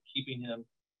into keeping him.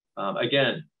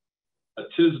 Again, a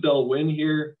Tisdale win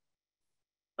here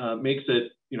makes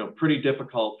it, pretty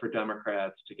difficult for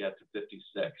Democrats to get to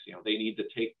 56. They need to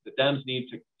the Dems need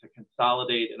to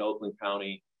consolidate in Oakland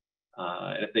County.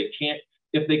 And if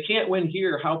they can't win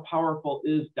here, how powerful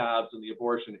is Dobbs in the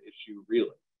abortion issue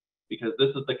really? Because this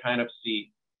is the kind of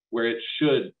seat where it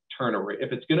should turn a race.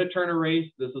 If it's going to turn a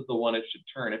race, this is the one it should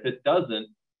turn. If it doesn't,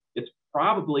 it's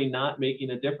probably not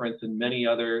making a difference in many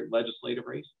other legislative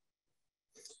races.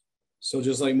 So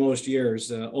just like most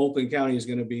years, Oakland County is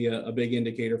going to be a big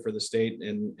indicator for the state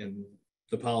and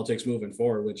the politics moving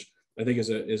forward, which I think is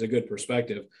a good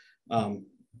perspective. Turning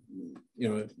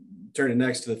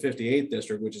next to the 58th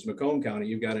district, which is Macomb County,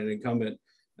 you've got an incumbent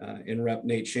in Rep.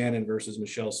 Nate Shannon versus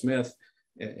Michelle Smith.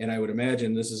 And I would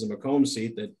imagine this is a Macomb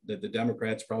seat that the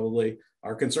Democrats probably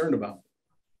are concerned about.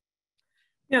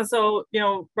 Yeah, so,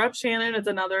 Rep. Shannon is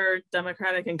another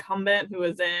Democratic incumbent who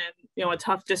is in, a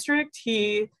tough district.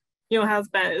 He,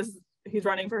 he's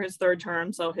running for his third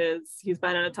term. So he's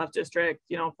been in a tough district,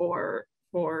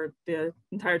 for the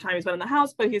entire time he's been in the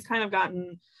House, but he's kind of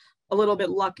gotten a little bit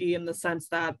lucky in the sense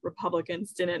that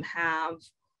Republicans didn't have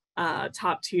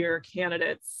top tier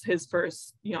candidates his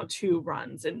first, 2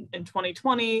 runs. In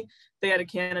 2020, they had a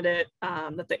candidate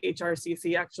that the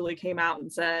HRCC actually came out and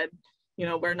said,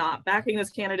 we're not backing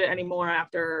this candidate anymore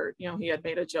after, he had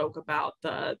made a joke about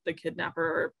the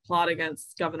kidnapper plot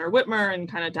against Governor Whitmer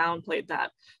and kind of downplayed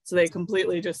that. So they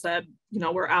completely just said,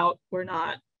 we're out, we're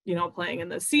not, playing in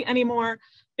this seat anymore.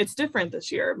 It's different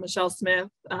this year. Michelle Smith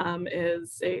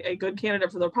is a good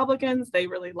candidate for the Republicans. They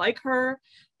really like her.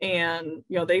 And,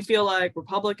 they feel like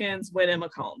Republicans win in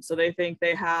Macomb. So they think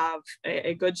they have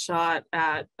a good shot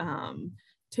at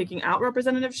taking out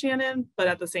Representative Shannon. But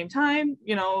at the same time,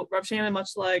 Rep. Shannon,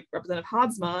 much like Representative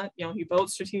Hadsma, he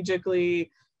votes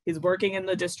strategically. He's working in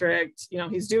the district.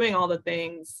 He's doing all the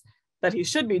things that he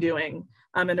should be doing.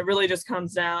 And it really just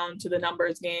comes down to the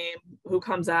numbers game. Who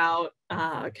comes out?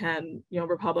 Can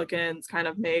Republicans kind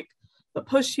of make the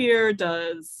push here?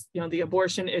 Does the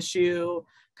abortion issue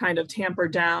kind of tamper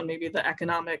down maybe the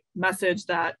economic message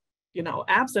that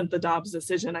absent the Dobbs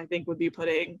decision, I think would be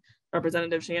putting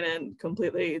Representative Shannon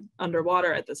completely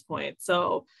underwater at this point.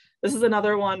 So this is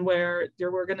another one where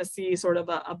we're going to see sort of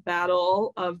a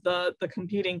battle of the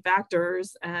competing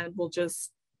factors, and we'll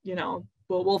just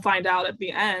we'll find out at the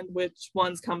end which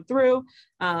ones come through.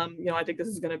 I think this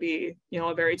is going to be,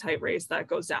 a very tight race that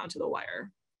goes down to the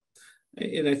wire.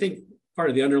 And I think part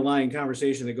of the underlying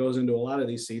conversation that goes into a lot of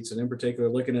these seats, and in particular,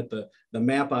 looking at the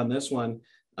map on this one,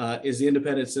 is the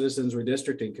Independent Citizens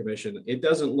Redistricting Commission. It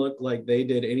doesn't look like they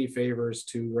did any favors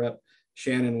to Rep.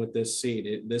 Shannon with this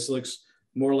seat. This looks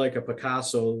more like a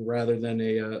Picasso rather than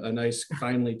a nice,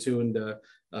 finely tuned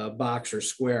box or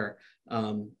square.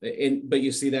 But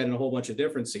you see that in a whole bunch of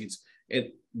different seats.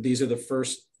 These are the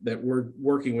first that we're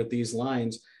working with these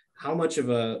lines. How much of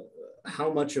a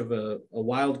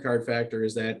wild card factor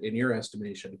is that in your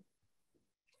estimation?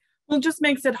 Well, it just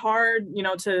makes it hard,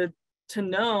 to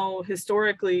know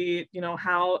historically,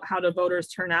 how do voters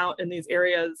turn out in these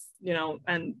areas,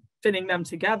 and fitting them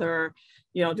together.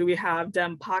 Do we have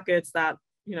Dem pockets that,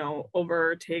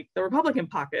 overtake the Republican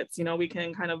pockets? We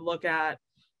can kind of look at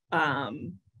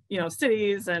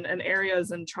cities and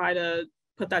areas and try to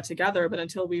put that together. But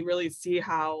until we really see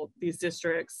how these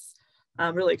districts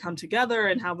really come together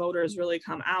and how voters really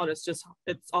come out, it's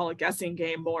all a guessing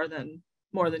game more than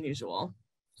usual.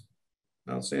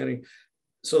 Outstanding.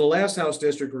 So the last House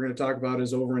district we're going to talk about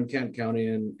is over in Kent County,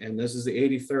 and this is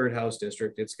the 83rd House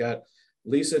district. It's got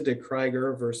Lisa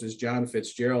DeKruiger versus John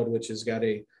Fitzgerald, which has got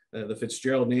the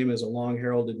Fitzgerald name is a long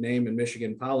heralded name in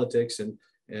Michigan politics, and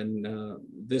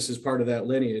this is part of that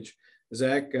lineage.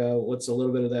 Zach, what's a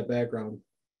little bit of that background?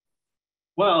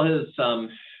 Well, his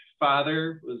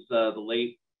father was the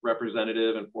late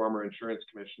representative and former insurance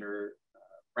commissioner,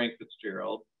 Frank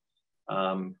Fitzgerald.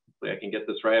 I can get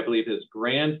this right. I believe his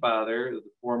grandfather is the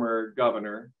former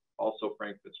governor, also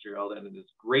Frank Fitzgerald, and his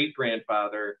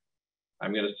great-grandfather,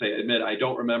 I'm going to admit, I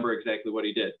don't remember exactly what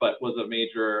he did, but was a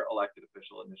major elected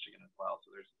official in Michigan as well. So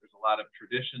there's a lot of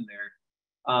tradition there.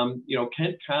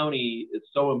 Kent County is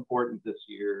so important this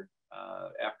year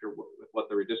after what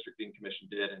the Redistricting Commission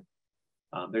did.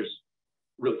 And there's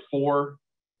really 4,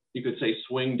 you could say,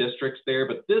 swing districts there,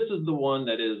 but this is the one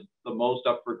that is the most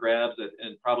up for grabs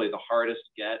and probably the hardest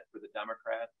get for the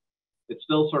Democrats. It's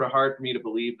still sort of hard for me to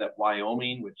believe that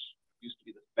Wyoming, which used to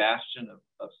be the bastion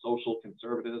of social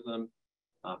conservatism,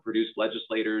 produced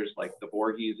legislators like the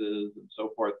Voorheeses and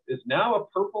so forth, is now a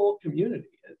purple community.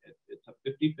 It's a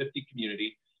 50-50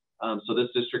 community. So this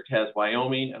district has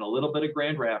Wyoming and a little bit of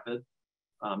Grand Rapids,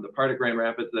 the part of Grand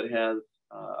Rapids that has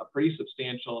a pretty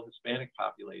substantial Hispanic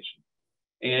population.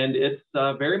 And it's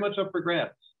very much up for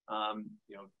grabs.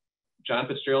 John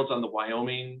Fitzgerald's on the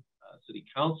Wyoming City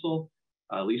Council.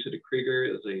 Lisa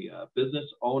DeKruiger is a business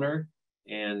owner,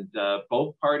 and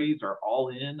both parties are all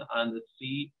in on the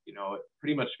seat. It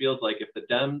pretty much feels like if the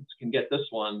Dems can get this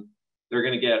one, they're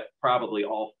going to get probably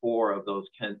all 4 of those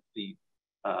Kent seats,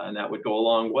 and that would go a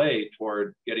long way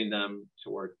toward getting them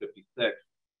toward 56.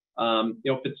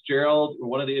 Fitzgerald,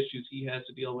 one of the issues he has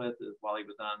to deal with is while he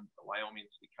was on the Wyoming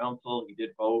City Council, he did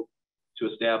vote to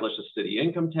establish a city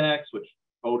income tax, which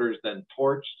voters then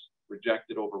torched,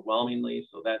 rejected overwhelmingly.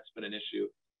 So that's been an issue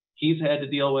he's had to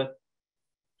deal with.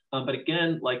 But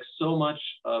again, like so much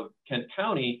of Kent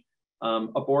County,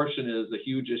 abortion is a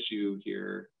huge issue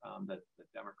here that the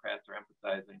Democrats are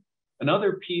emphasizing.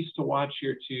 Another piece to watch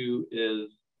here too is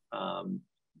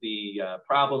the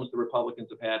problems the Republicans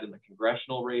have had in the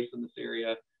congressional race in this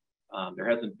area. There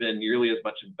hasn't been nearly as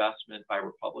much investment by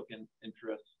Republican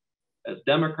interests as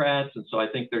Democrats. And so I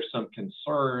think there's some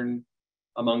concern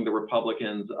among the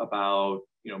Republicans about,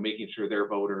 making sure their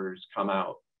voters come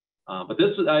out. But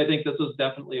I think this is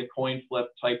definitely a coin flip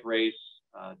type race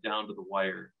down to the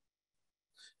wire.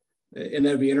 And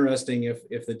that'd be interesting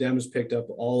if the Dems picked up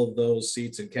all of those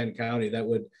seats in Kent County. That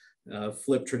would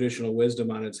flip traditional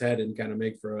wisdom on its head and kind of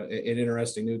make for an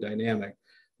interesting new dynamic.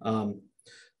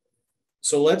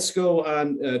 So let's go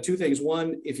on two things.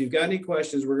 One, if you've got any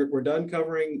questions, we're done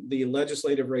covering the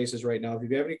legislative races right now. If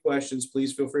you have any questions,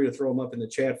 please feel free to throw them up in the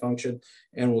chat function,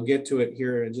 and we'll get to it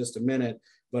here in just a minute.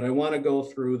 But I want to go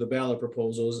through the ballot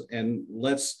proposals, and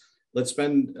let's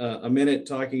spend a minute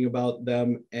talking about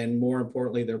them, and more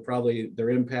importantly, their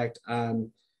impact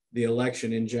on the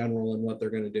election in general and what they're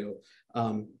going to do.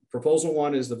 Proposal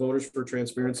 1 is the Voters for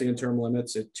Transparency and Term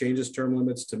Limits. It changes term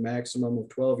limits to maximum of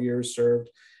 12 years served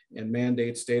and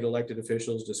mandates state elected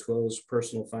officials disclose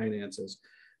personal finances.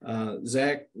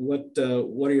 Zach, what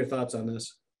are your thoughts on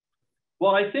this?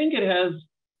 Well, I think it has,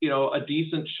 a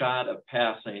decent shot of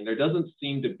passing. There doesn't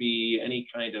seem to be any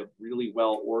kind of really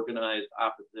well organized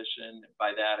opposition.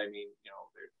 By that, I mean,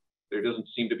 there doesn't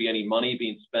seem to be any money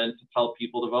being spent to tell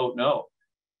people to vote no.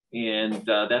 And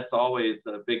that's always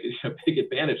a big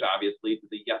advantage, obviously, to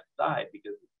the yes side,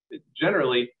 because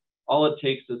generally all it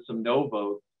takes is some no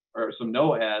votes or some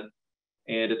no ads,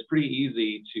 and it's pretty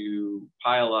easy to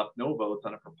pile up no votes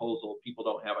on a proposal people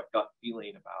don't have a gut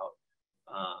feeling about.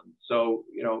 So,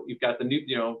 you've got the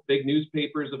new, big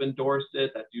newspapers have endorsed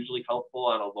it. That's usually helpful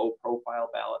on a low profile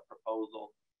ballot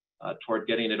proposal toward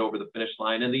getting it over the finish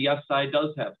line. And the yes side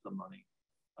does have some money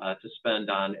to spend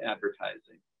on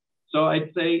advertising. So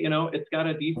I'd say, it's got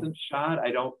a decent shot.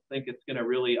 I don't think it's going to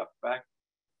really affect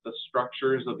the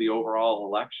structures of the overall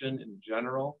election in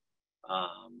general.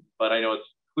 But I know it's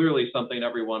clearly something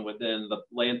everyone within the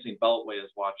Lansing Beltway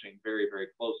is watching very, very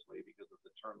closely because of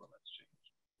the term limits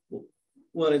change.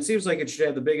 Well, it seems like it should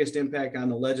have the biggest impact on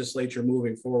the legislature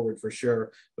moving forward for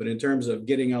sure. But in terms of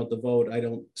getting out the vote, I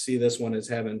don't see this one as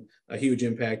having a huge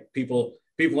impact. People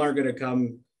aren't going to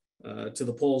come to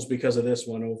the polls because of this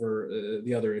one over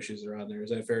the other issues that are on there. Is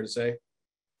that fair to say?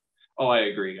 Oh, I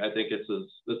agree. I think this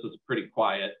is pretty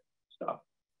quiet stuff.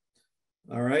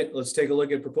 All right, let's take a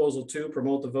look at Proposal 2,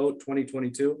 Promote the Vote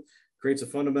 2022. Creates a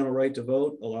fundamental right to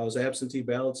vote, allows absentee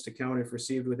ballots to count if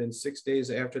received within 6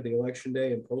 days after the election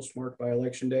day and postmarked by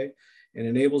election day, and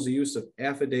enables the use of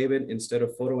affidavit instead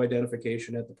of photo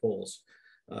identification at the polls.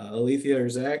 Alethea or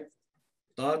Zach,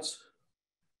 thoughts?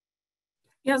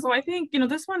 Yeah, so I think,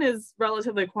 this one is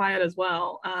relatively quiet as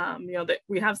well. That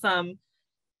we have some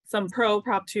pro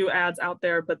Prop 2 ads out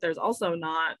there, but there's also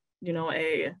not,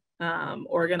 a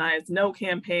organized no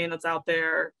campaign that's out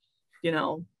there,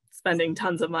 spending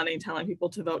tons of money telling people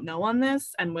to vote no on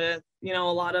this. And with, a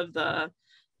lot of the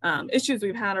issues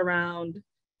we've had around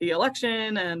the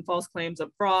election and false claims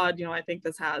of fraud, I think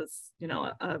this has,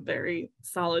 a very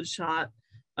solid shot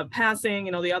of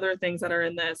passing. The other things that are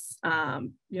in this,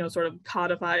 sort of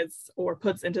codifies or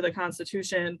puts into the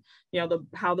Constitution,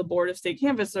 how the Board of State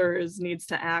Canvassers needs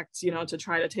to act, to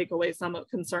try to take away some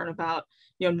concern about,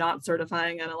 not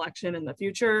certifying an election in the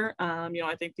future.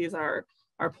 I think these are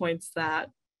points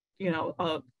that,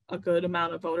 a good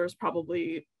amount of voters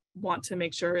probably want to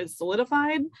make sure is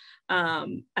solidified.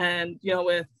 And,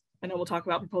 I know we'll talk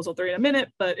about Proposal 3 in a minute,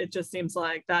 but it just seems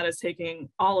like that is taking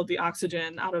all of the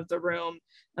oxygen out of the room.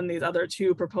 And these other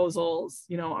two proposals,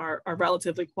 are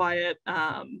relatively quiet.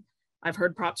 I've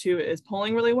heard Prop 2 is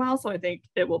polling really well, so I think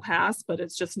it will pass, but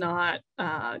it's just not,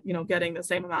 getting the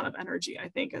same amount of energy, I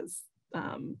think, as,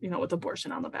 with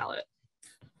abortion on the ballot.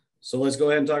 So let's go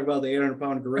ahead and talk about the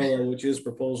 800-pound gorilla, which is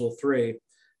Proposal 3,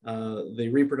 the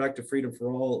Reproductive Freedom for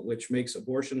All, which makes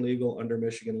abortion legal under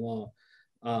Michigan law.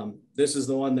 This is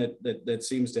the one that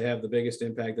seems to have the biggest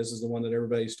impact. This is the one that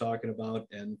everybody's talking about,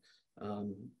 and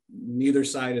neither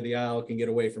side of the aisle can get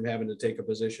away from having to take a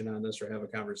position on this or have a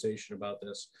conversation about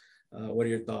this. What are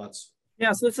your thoughts?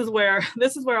 Yeah, so this is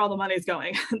where all the money is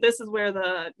going. This is where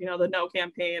the no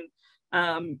campaign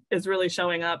is really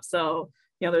showing up. So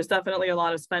you know, there's definitely a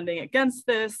lot of spending against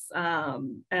this.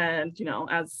 And, you know,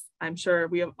 as I'm sure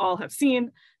we all have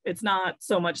seen, it's not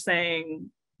so much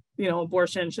saying, you know,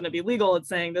 abortion shouldn't be legal. It's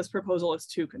saying this proposal is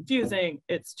too confusing.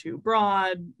 It's too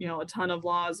broad. You know, a ton of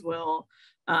laws will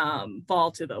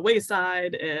fall to the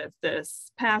wayside if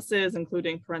this passes,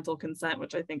 including parental consent,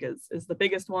 which I think is the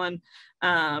biggest one,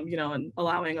 you know, and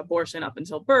allowing abortion up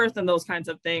until birth and those kinds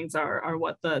of things are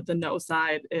what the no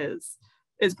side is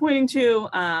pointing to.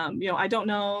 You know, I don't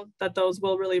know that those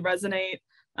will really resonate.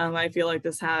 I feel like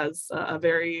this has a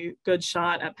very good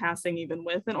shot at passing even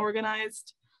with an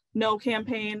organized no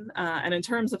campaign. And in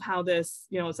terms of how this,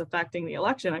 you know, is affecting the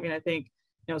election, I mean, I think,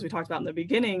 you know, as we talked about in the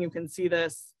beginning, you can see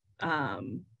this,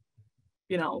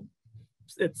 you know,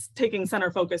 it's taking center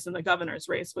focus in the governor's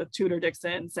race with Tudor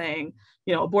Dixon saying,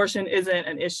 you know, abortion isn't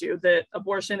an issue, that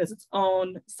abortion is its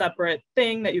own separate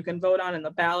thing that you can vote on in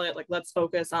the ballot. Like, let's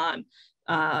focus on,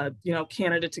 you know,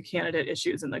 candidate to candidate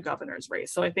issues in the governor's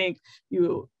race. So I think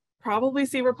you probably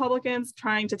see Republicans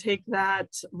trying to take that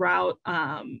route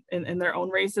in their own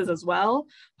races as well,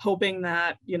 hoping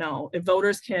that, you know, if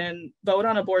voters can vote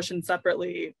on abortion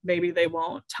separately, maybe they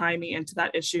won't tie me into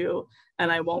that issue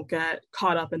and I won't get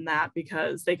caught up in that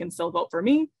because they can still vote for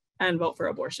me and vote for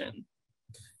abortion.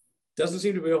 Doesn't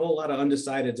seem to be a whole lot of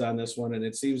undecideds on this one, and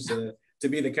it seems to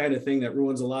be the kind of thing that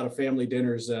ruins a lot of family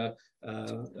dinners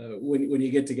when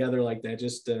you get together like that.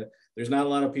 Just there's not a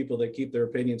lot of people that keep their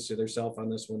opinions to themselves on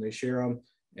this one. They share them,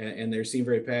 and they seem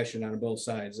very passionate on both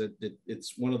sides.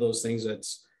 It's one of those things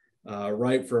that's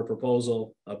ripe for a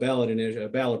proposal, a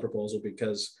ballot proposal,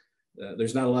 because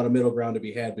there's not a lot of middle ground to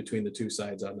be had between the two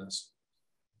sides on this.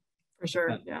 For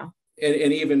sure, yeah.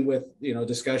 And even with, you know,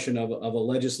 discussion of a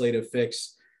legislative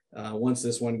fix, once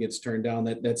this one gets turned down,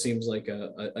 that seems like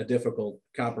a difficult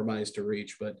compromise to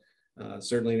reach, but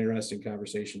certainly an interesting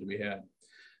conversation to be had.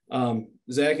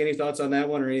 Zach, any thoughts on that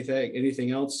one, or anything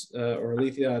else, or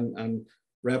Alethea on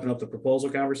wrapping up the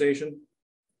proposal conversation?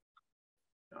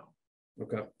 No.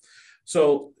 Okay.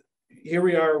 So here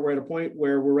we are. We're at a point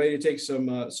where we're ready to take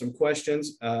some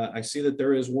questions. I see that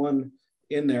there is one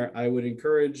in there. I would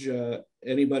encourage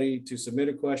anybody to submit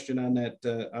a question on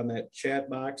that chat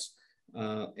box.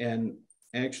 And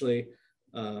actually,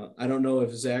 I don't know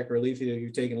if Zach or Alethea,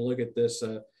 you've taken a look at this.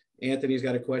 Anthony's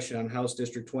got a question on House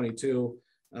District 22,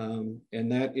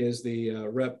 and that is the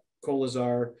Rep.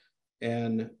 Kolesar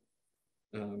and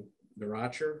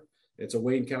Naracher. It's a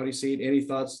Wayne County seat. Any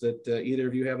thoughts that either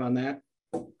of you have on that?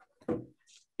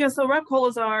 Yeah, so Rep.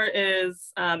 Kolesar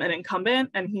is an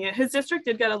incumbent, and his district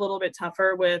did get a little bit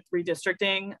tougher with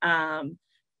redistricting,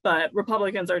 but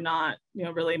Republicans are not, you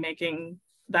know, really making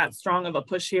that strong of a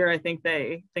push here. I think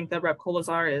they think that Rep.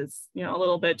 Kolesar is, you know, a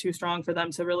little bit too strong for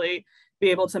them to really be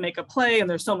able to make a play, and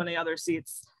there's so many other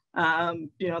seats,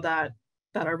 you know, that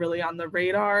are really on the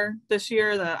radar this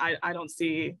year that I don't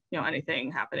see, you know,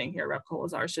 anything happening here. Rep.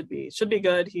 Kolesar should be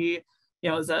good. He,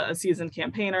 you know, is a seasoned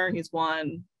campaigner. He's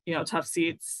won, you know, tough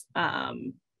seats.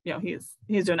 You know, he's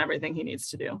doing everything he needs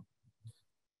to do.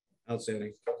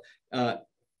 Outstanding.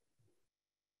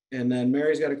 And then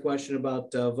Mary's got a question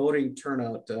about voting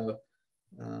turnout.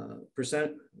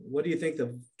 Percent, what do you think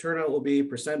the turnout will be,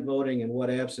 percent voting, and what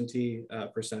absentee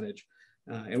percentage?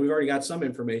 And we've already got some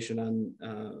information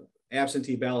on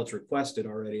absentee ballots requested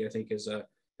already, I think is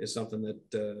something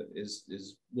that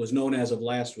was known as of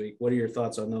last week. What are your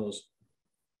thoughts on those?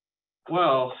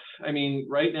 Well, I mean,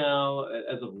 right now,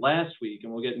 as of last week,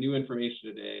 and we'll get new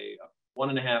information today,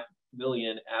 1.5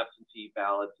 million absentee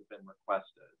ballots have been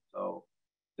requested. So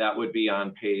that would be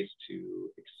on pace to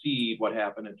exceed what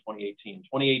happened in 2018.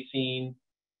 2018,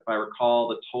 if I recall,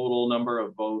 the total number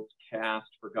of votes cast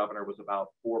for governor was about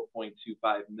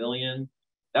 4.25 million.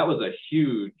 That was a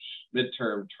huge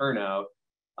midterm turnout.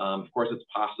 Of course, it's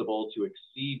possible to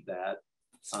exceed that.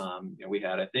 You know, we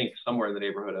had, I think, somewhere in the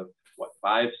neighborhood of, what,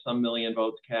 5 some million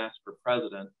votes cast for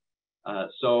president.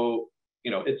 So,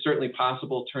 you know, it's certainly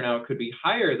possible turnout could be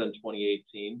higher than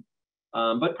 2018,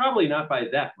 but probably not by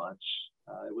that much.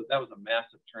 That was a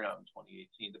massive turnout in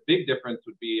 2018. The big difference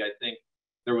would be, I think,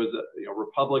 there was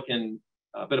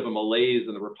a bit of a malaise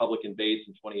in the Republican base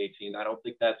in 2018. I don't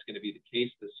think that's going to be the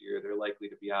case this year. They're likely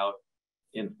to be out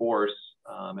in force,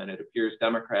 and it appears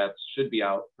Democrats should be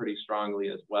out pretty strongly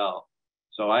as well.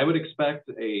 So I would expect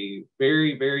a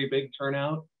very, very big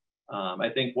turnout. I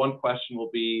think one question will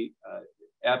be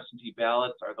absentee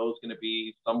ballots. Are those going to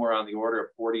be somewhere on the order of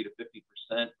 40 to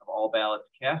 50% of all ballots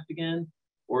cast again?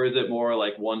 Or is it more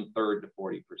like 1/3 to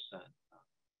 40%?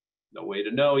 No way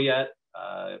to know yet.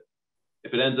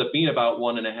 If it ends up being about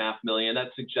 1.5 million,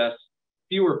 that suggests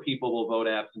fewer people will vote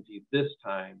absentee this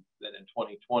time than in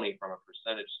 2020 from a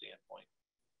percentage standpoint.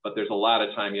 but there's a lot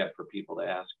of time yet for people to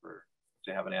ask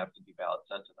to have an absentee ballot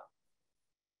sent to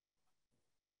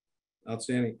them.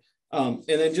 Outstanding. And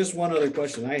then just one other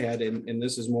question I had, and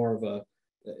this is more of a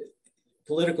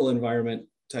political environment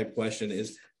type question,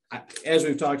 is as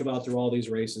we've talked about through all these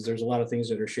races, there's a lot of things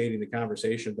that are shading the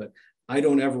conversation, but I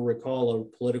don't ever recall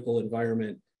a political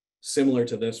environment similar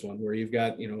to this one, where you've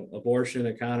got, abortion,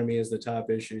 economy as the top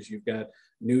issues, you've got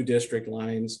new district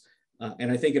lines.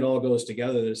 And I think it all goes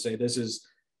together to say this is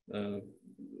a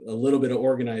little bit of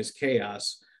organized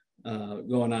chaos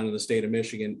going on in the state of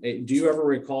Michigan. Do you ever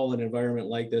recall an environment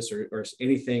like this, or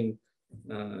anything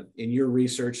in your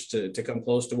research to come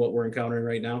close to what we're encountering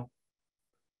right now?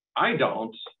 I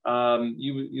don't.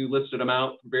 You listed them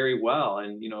out very well,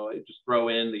 and just throw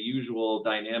in the usual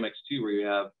dynamics too, where you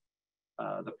have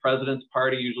the president's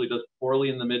party usually does poorly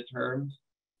in the midterms.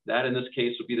 That in this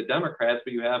case would be the Democrats,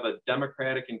 but you have a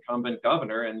Democratic incumbent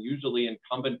governor, and usually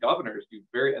incumbent governors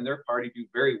and their party do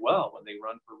very well when they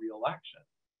run for re-election.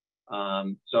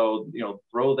 So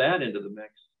throw that into the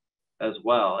mix as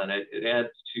well, and it adds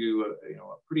to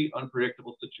a pretty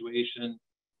unpredictable situation,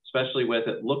 especially with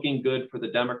it looking good for the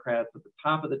Democrats at the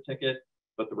top of the ticket,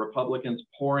 but the Republicans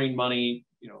pouring money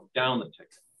down the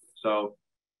ticket. So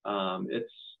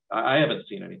I haven't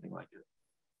seen anything like it.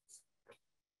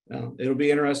 No, it'll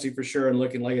be interesting for sure. And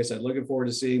like I said, looking forward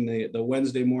to seeing the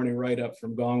Wednesday morning write-up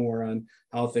from Gongwer on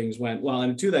how things went. Well,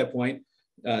 and to that point,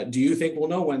 do you think we'll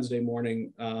know Wednesday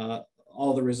morning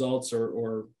all the results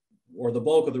or the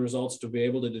bulk of the results to be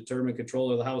able to determine control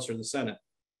of the House or the Senate?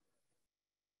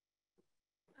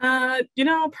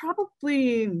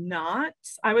 Probably not.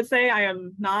 I would say I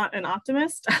am not an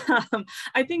optimist.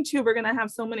 I think too, we're going to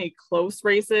have so many close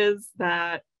races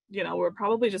that we're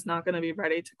probably just not going to be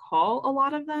ready to call a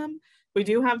lot of them. We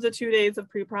do have the 2 days of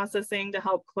pre-processing to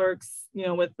help clerks,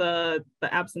 with the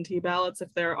absentee ballots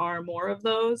if there are more of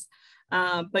those.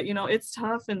 But it's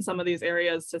tough in some of these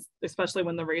areas, especially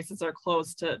when the races are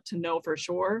close, to know for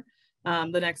sure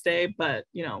the next day. But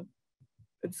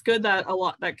it's good that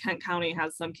Kent County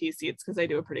has some key seats because they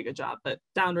do a pretty good job. But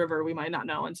downriver, we might not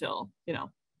know until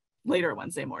later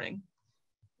Wednesday morning.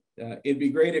 It'd be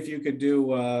great if you could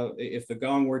do, if the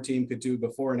Gongwer team could do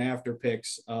before and after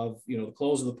pics of, the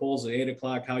close of the polls at 8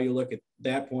 o'clock, how you look at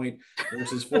that point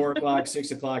versus 4 o'clock,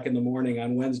 6 o'clock in the morning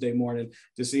on Wednesday morning,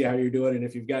 to see how you're doing and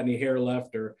if you've got any hair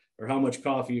left or how much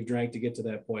coffee you've drank to get to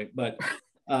that point. But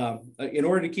in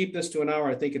order to keep this to an hour,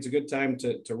 I think it's a good time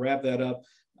to wrap that up.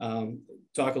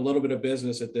 Talk a little bit of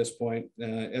business at this point.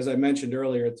 As I mentioned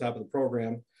earlier at the top of the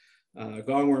program,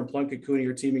 Gongwer and Plunkett Cooney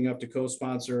are teaming up to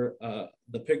co-sponsor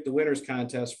the Pick the Winners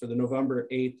contest for the November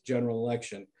 8th general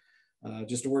election.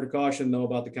 Just a word of caution though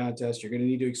about the contest: you're going to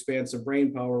need to expand some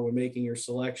brain power when making your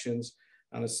selections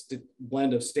on a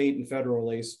blend of state and federal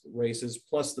races,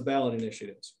 plus the ballot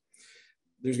initiatives.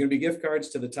 There's going to be gift cards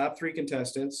to the top 3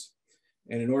 contestants,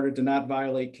 and in order to not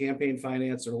violate campaign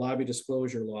finance or lobby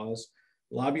disclosure laws,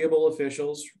 lobbyable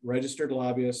officials, registered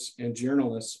lobbyists, and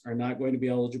journalists are not going to be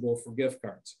eligible for gift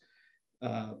cards.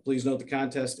 Please note the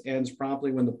contest ends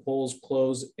promptly when the polls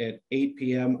close at 8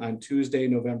 p.m. on Tuesday,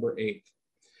 November 8th.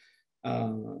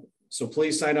 So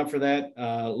please sign up for that.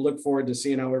 Look forward to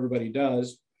seeing how everybody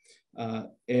does.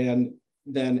 And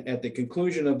then at the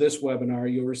conclusion of this webinar,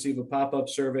 you'll receive a pop-up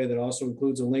survey that also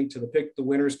includes a link to the Pick the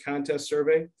Winners contest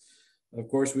survey. Of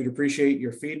course, we'd appreciate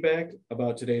your feedback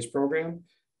about today's program.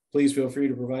 Please feel free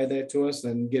to provide that to us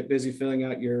and get busy filling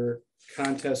out your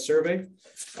contest survey.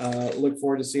 Look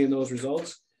forward to seeing those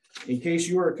results. In case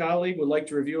you or a colleague would like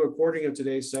to review a recording of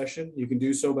today's session, you can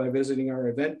do so by visiting our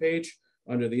event page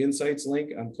under the Insights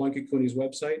link on Plunkett Cooney's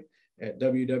website at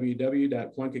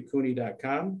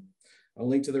www.plunkettcooney.com. A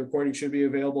link to the recording should be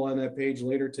available on that page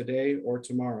later today or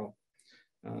tomorrow.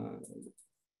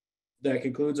 That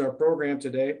concludes our program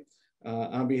today.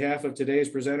 On behalf of today's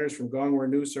presenters from Gongwer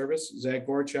News Service, Zach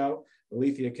Gorchow,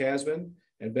 Alethea Kasman,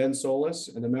 and Ben Solis,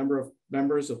 and the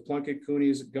members of Plunkett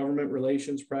Cooney's Government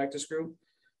Relations Practice Group,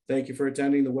 thank you for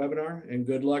attending the webinar, and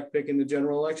good luck picking the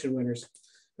general election winners.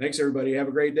 Thanks, everybody. Have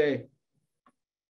a great day.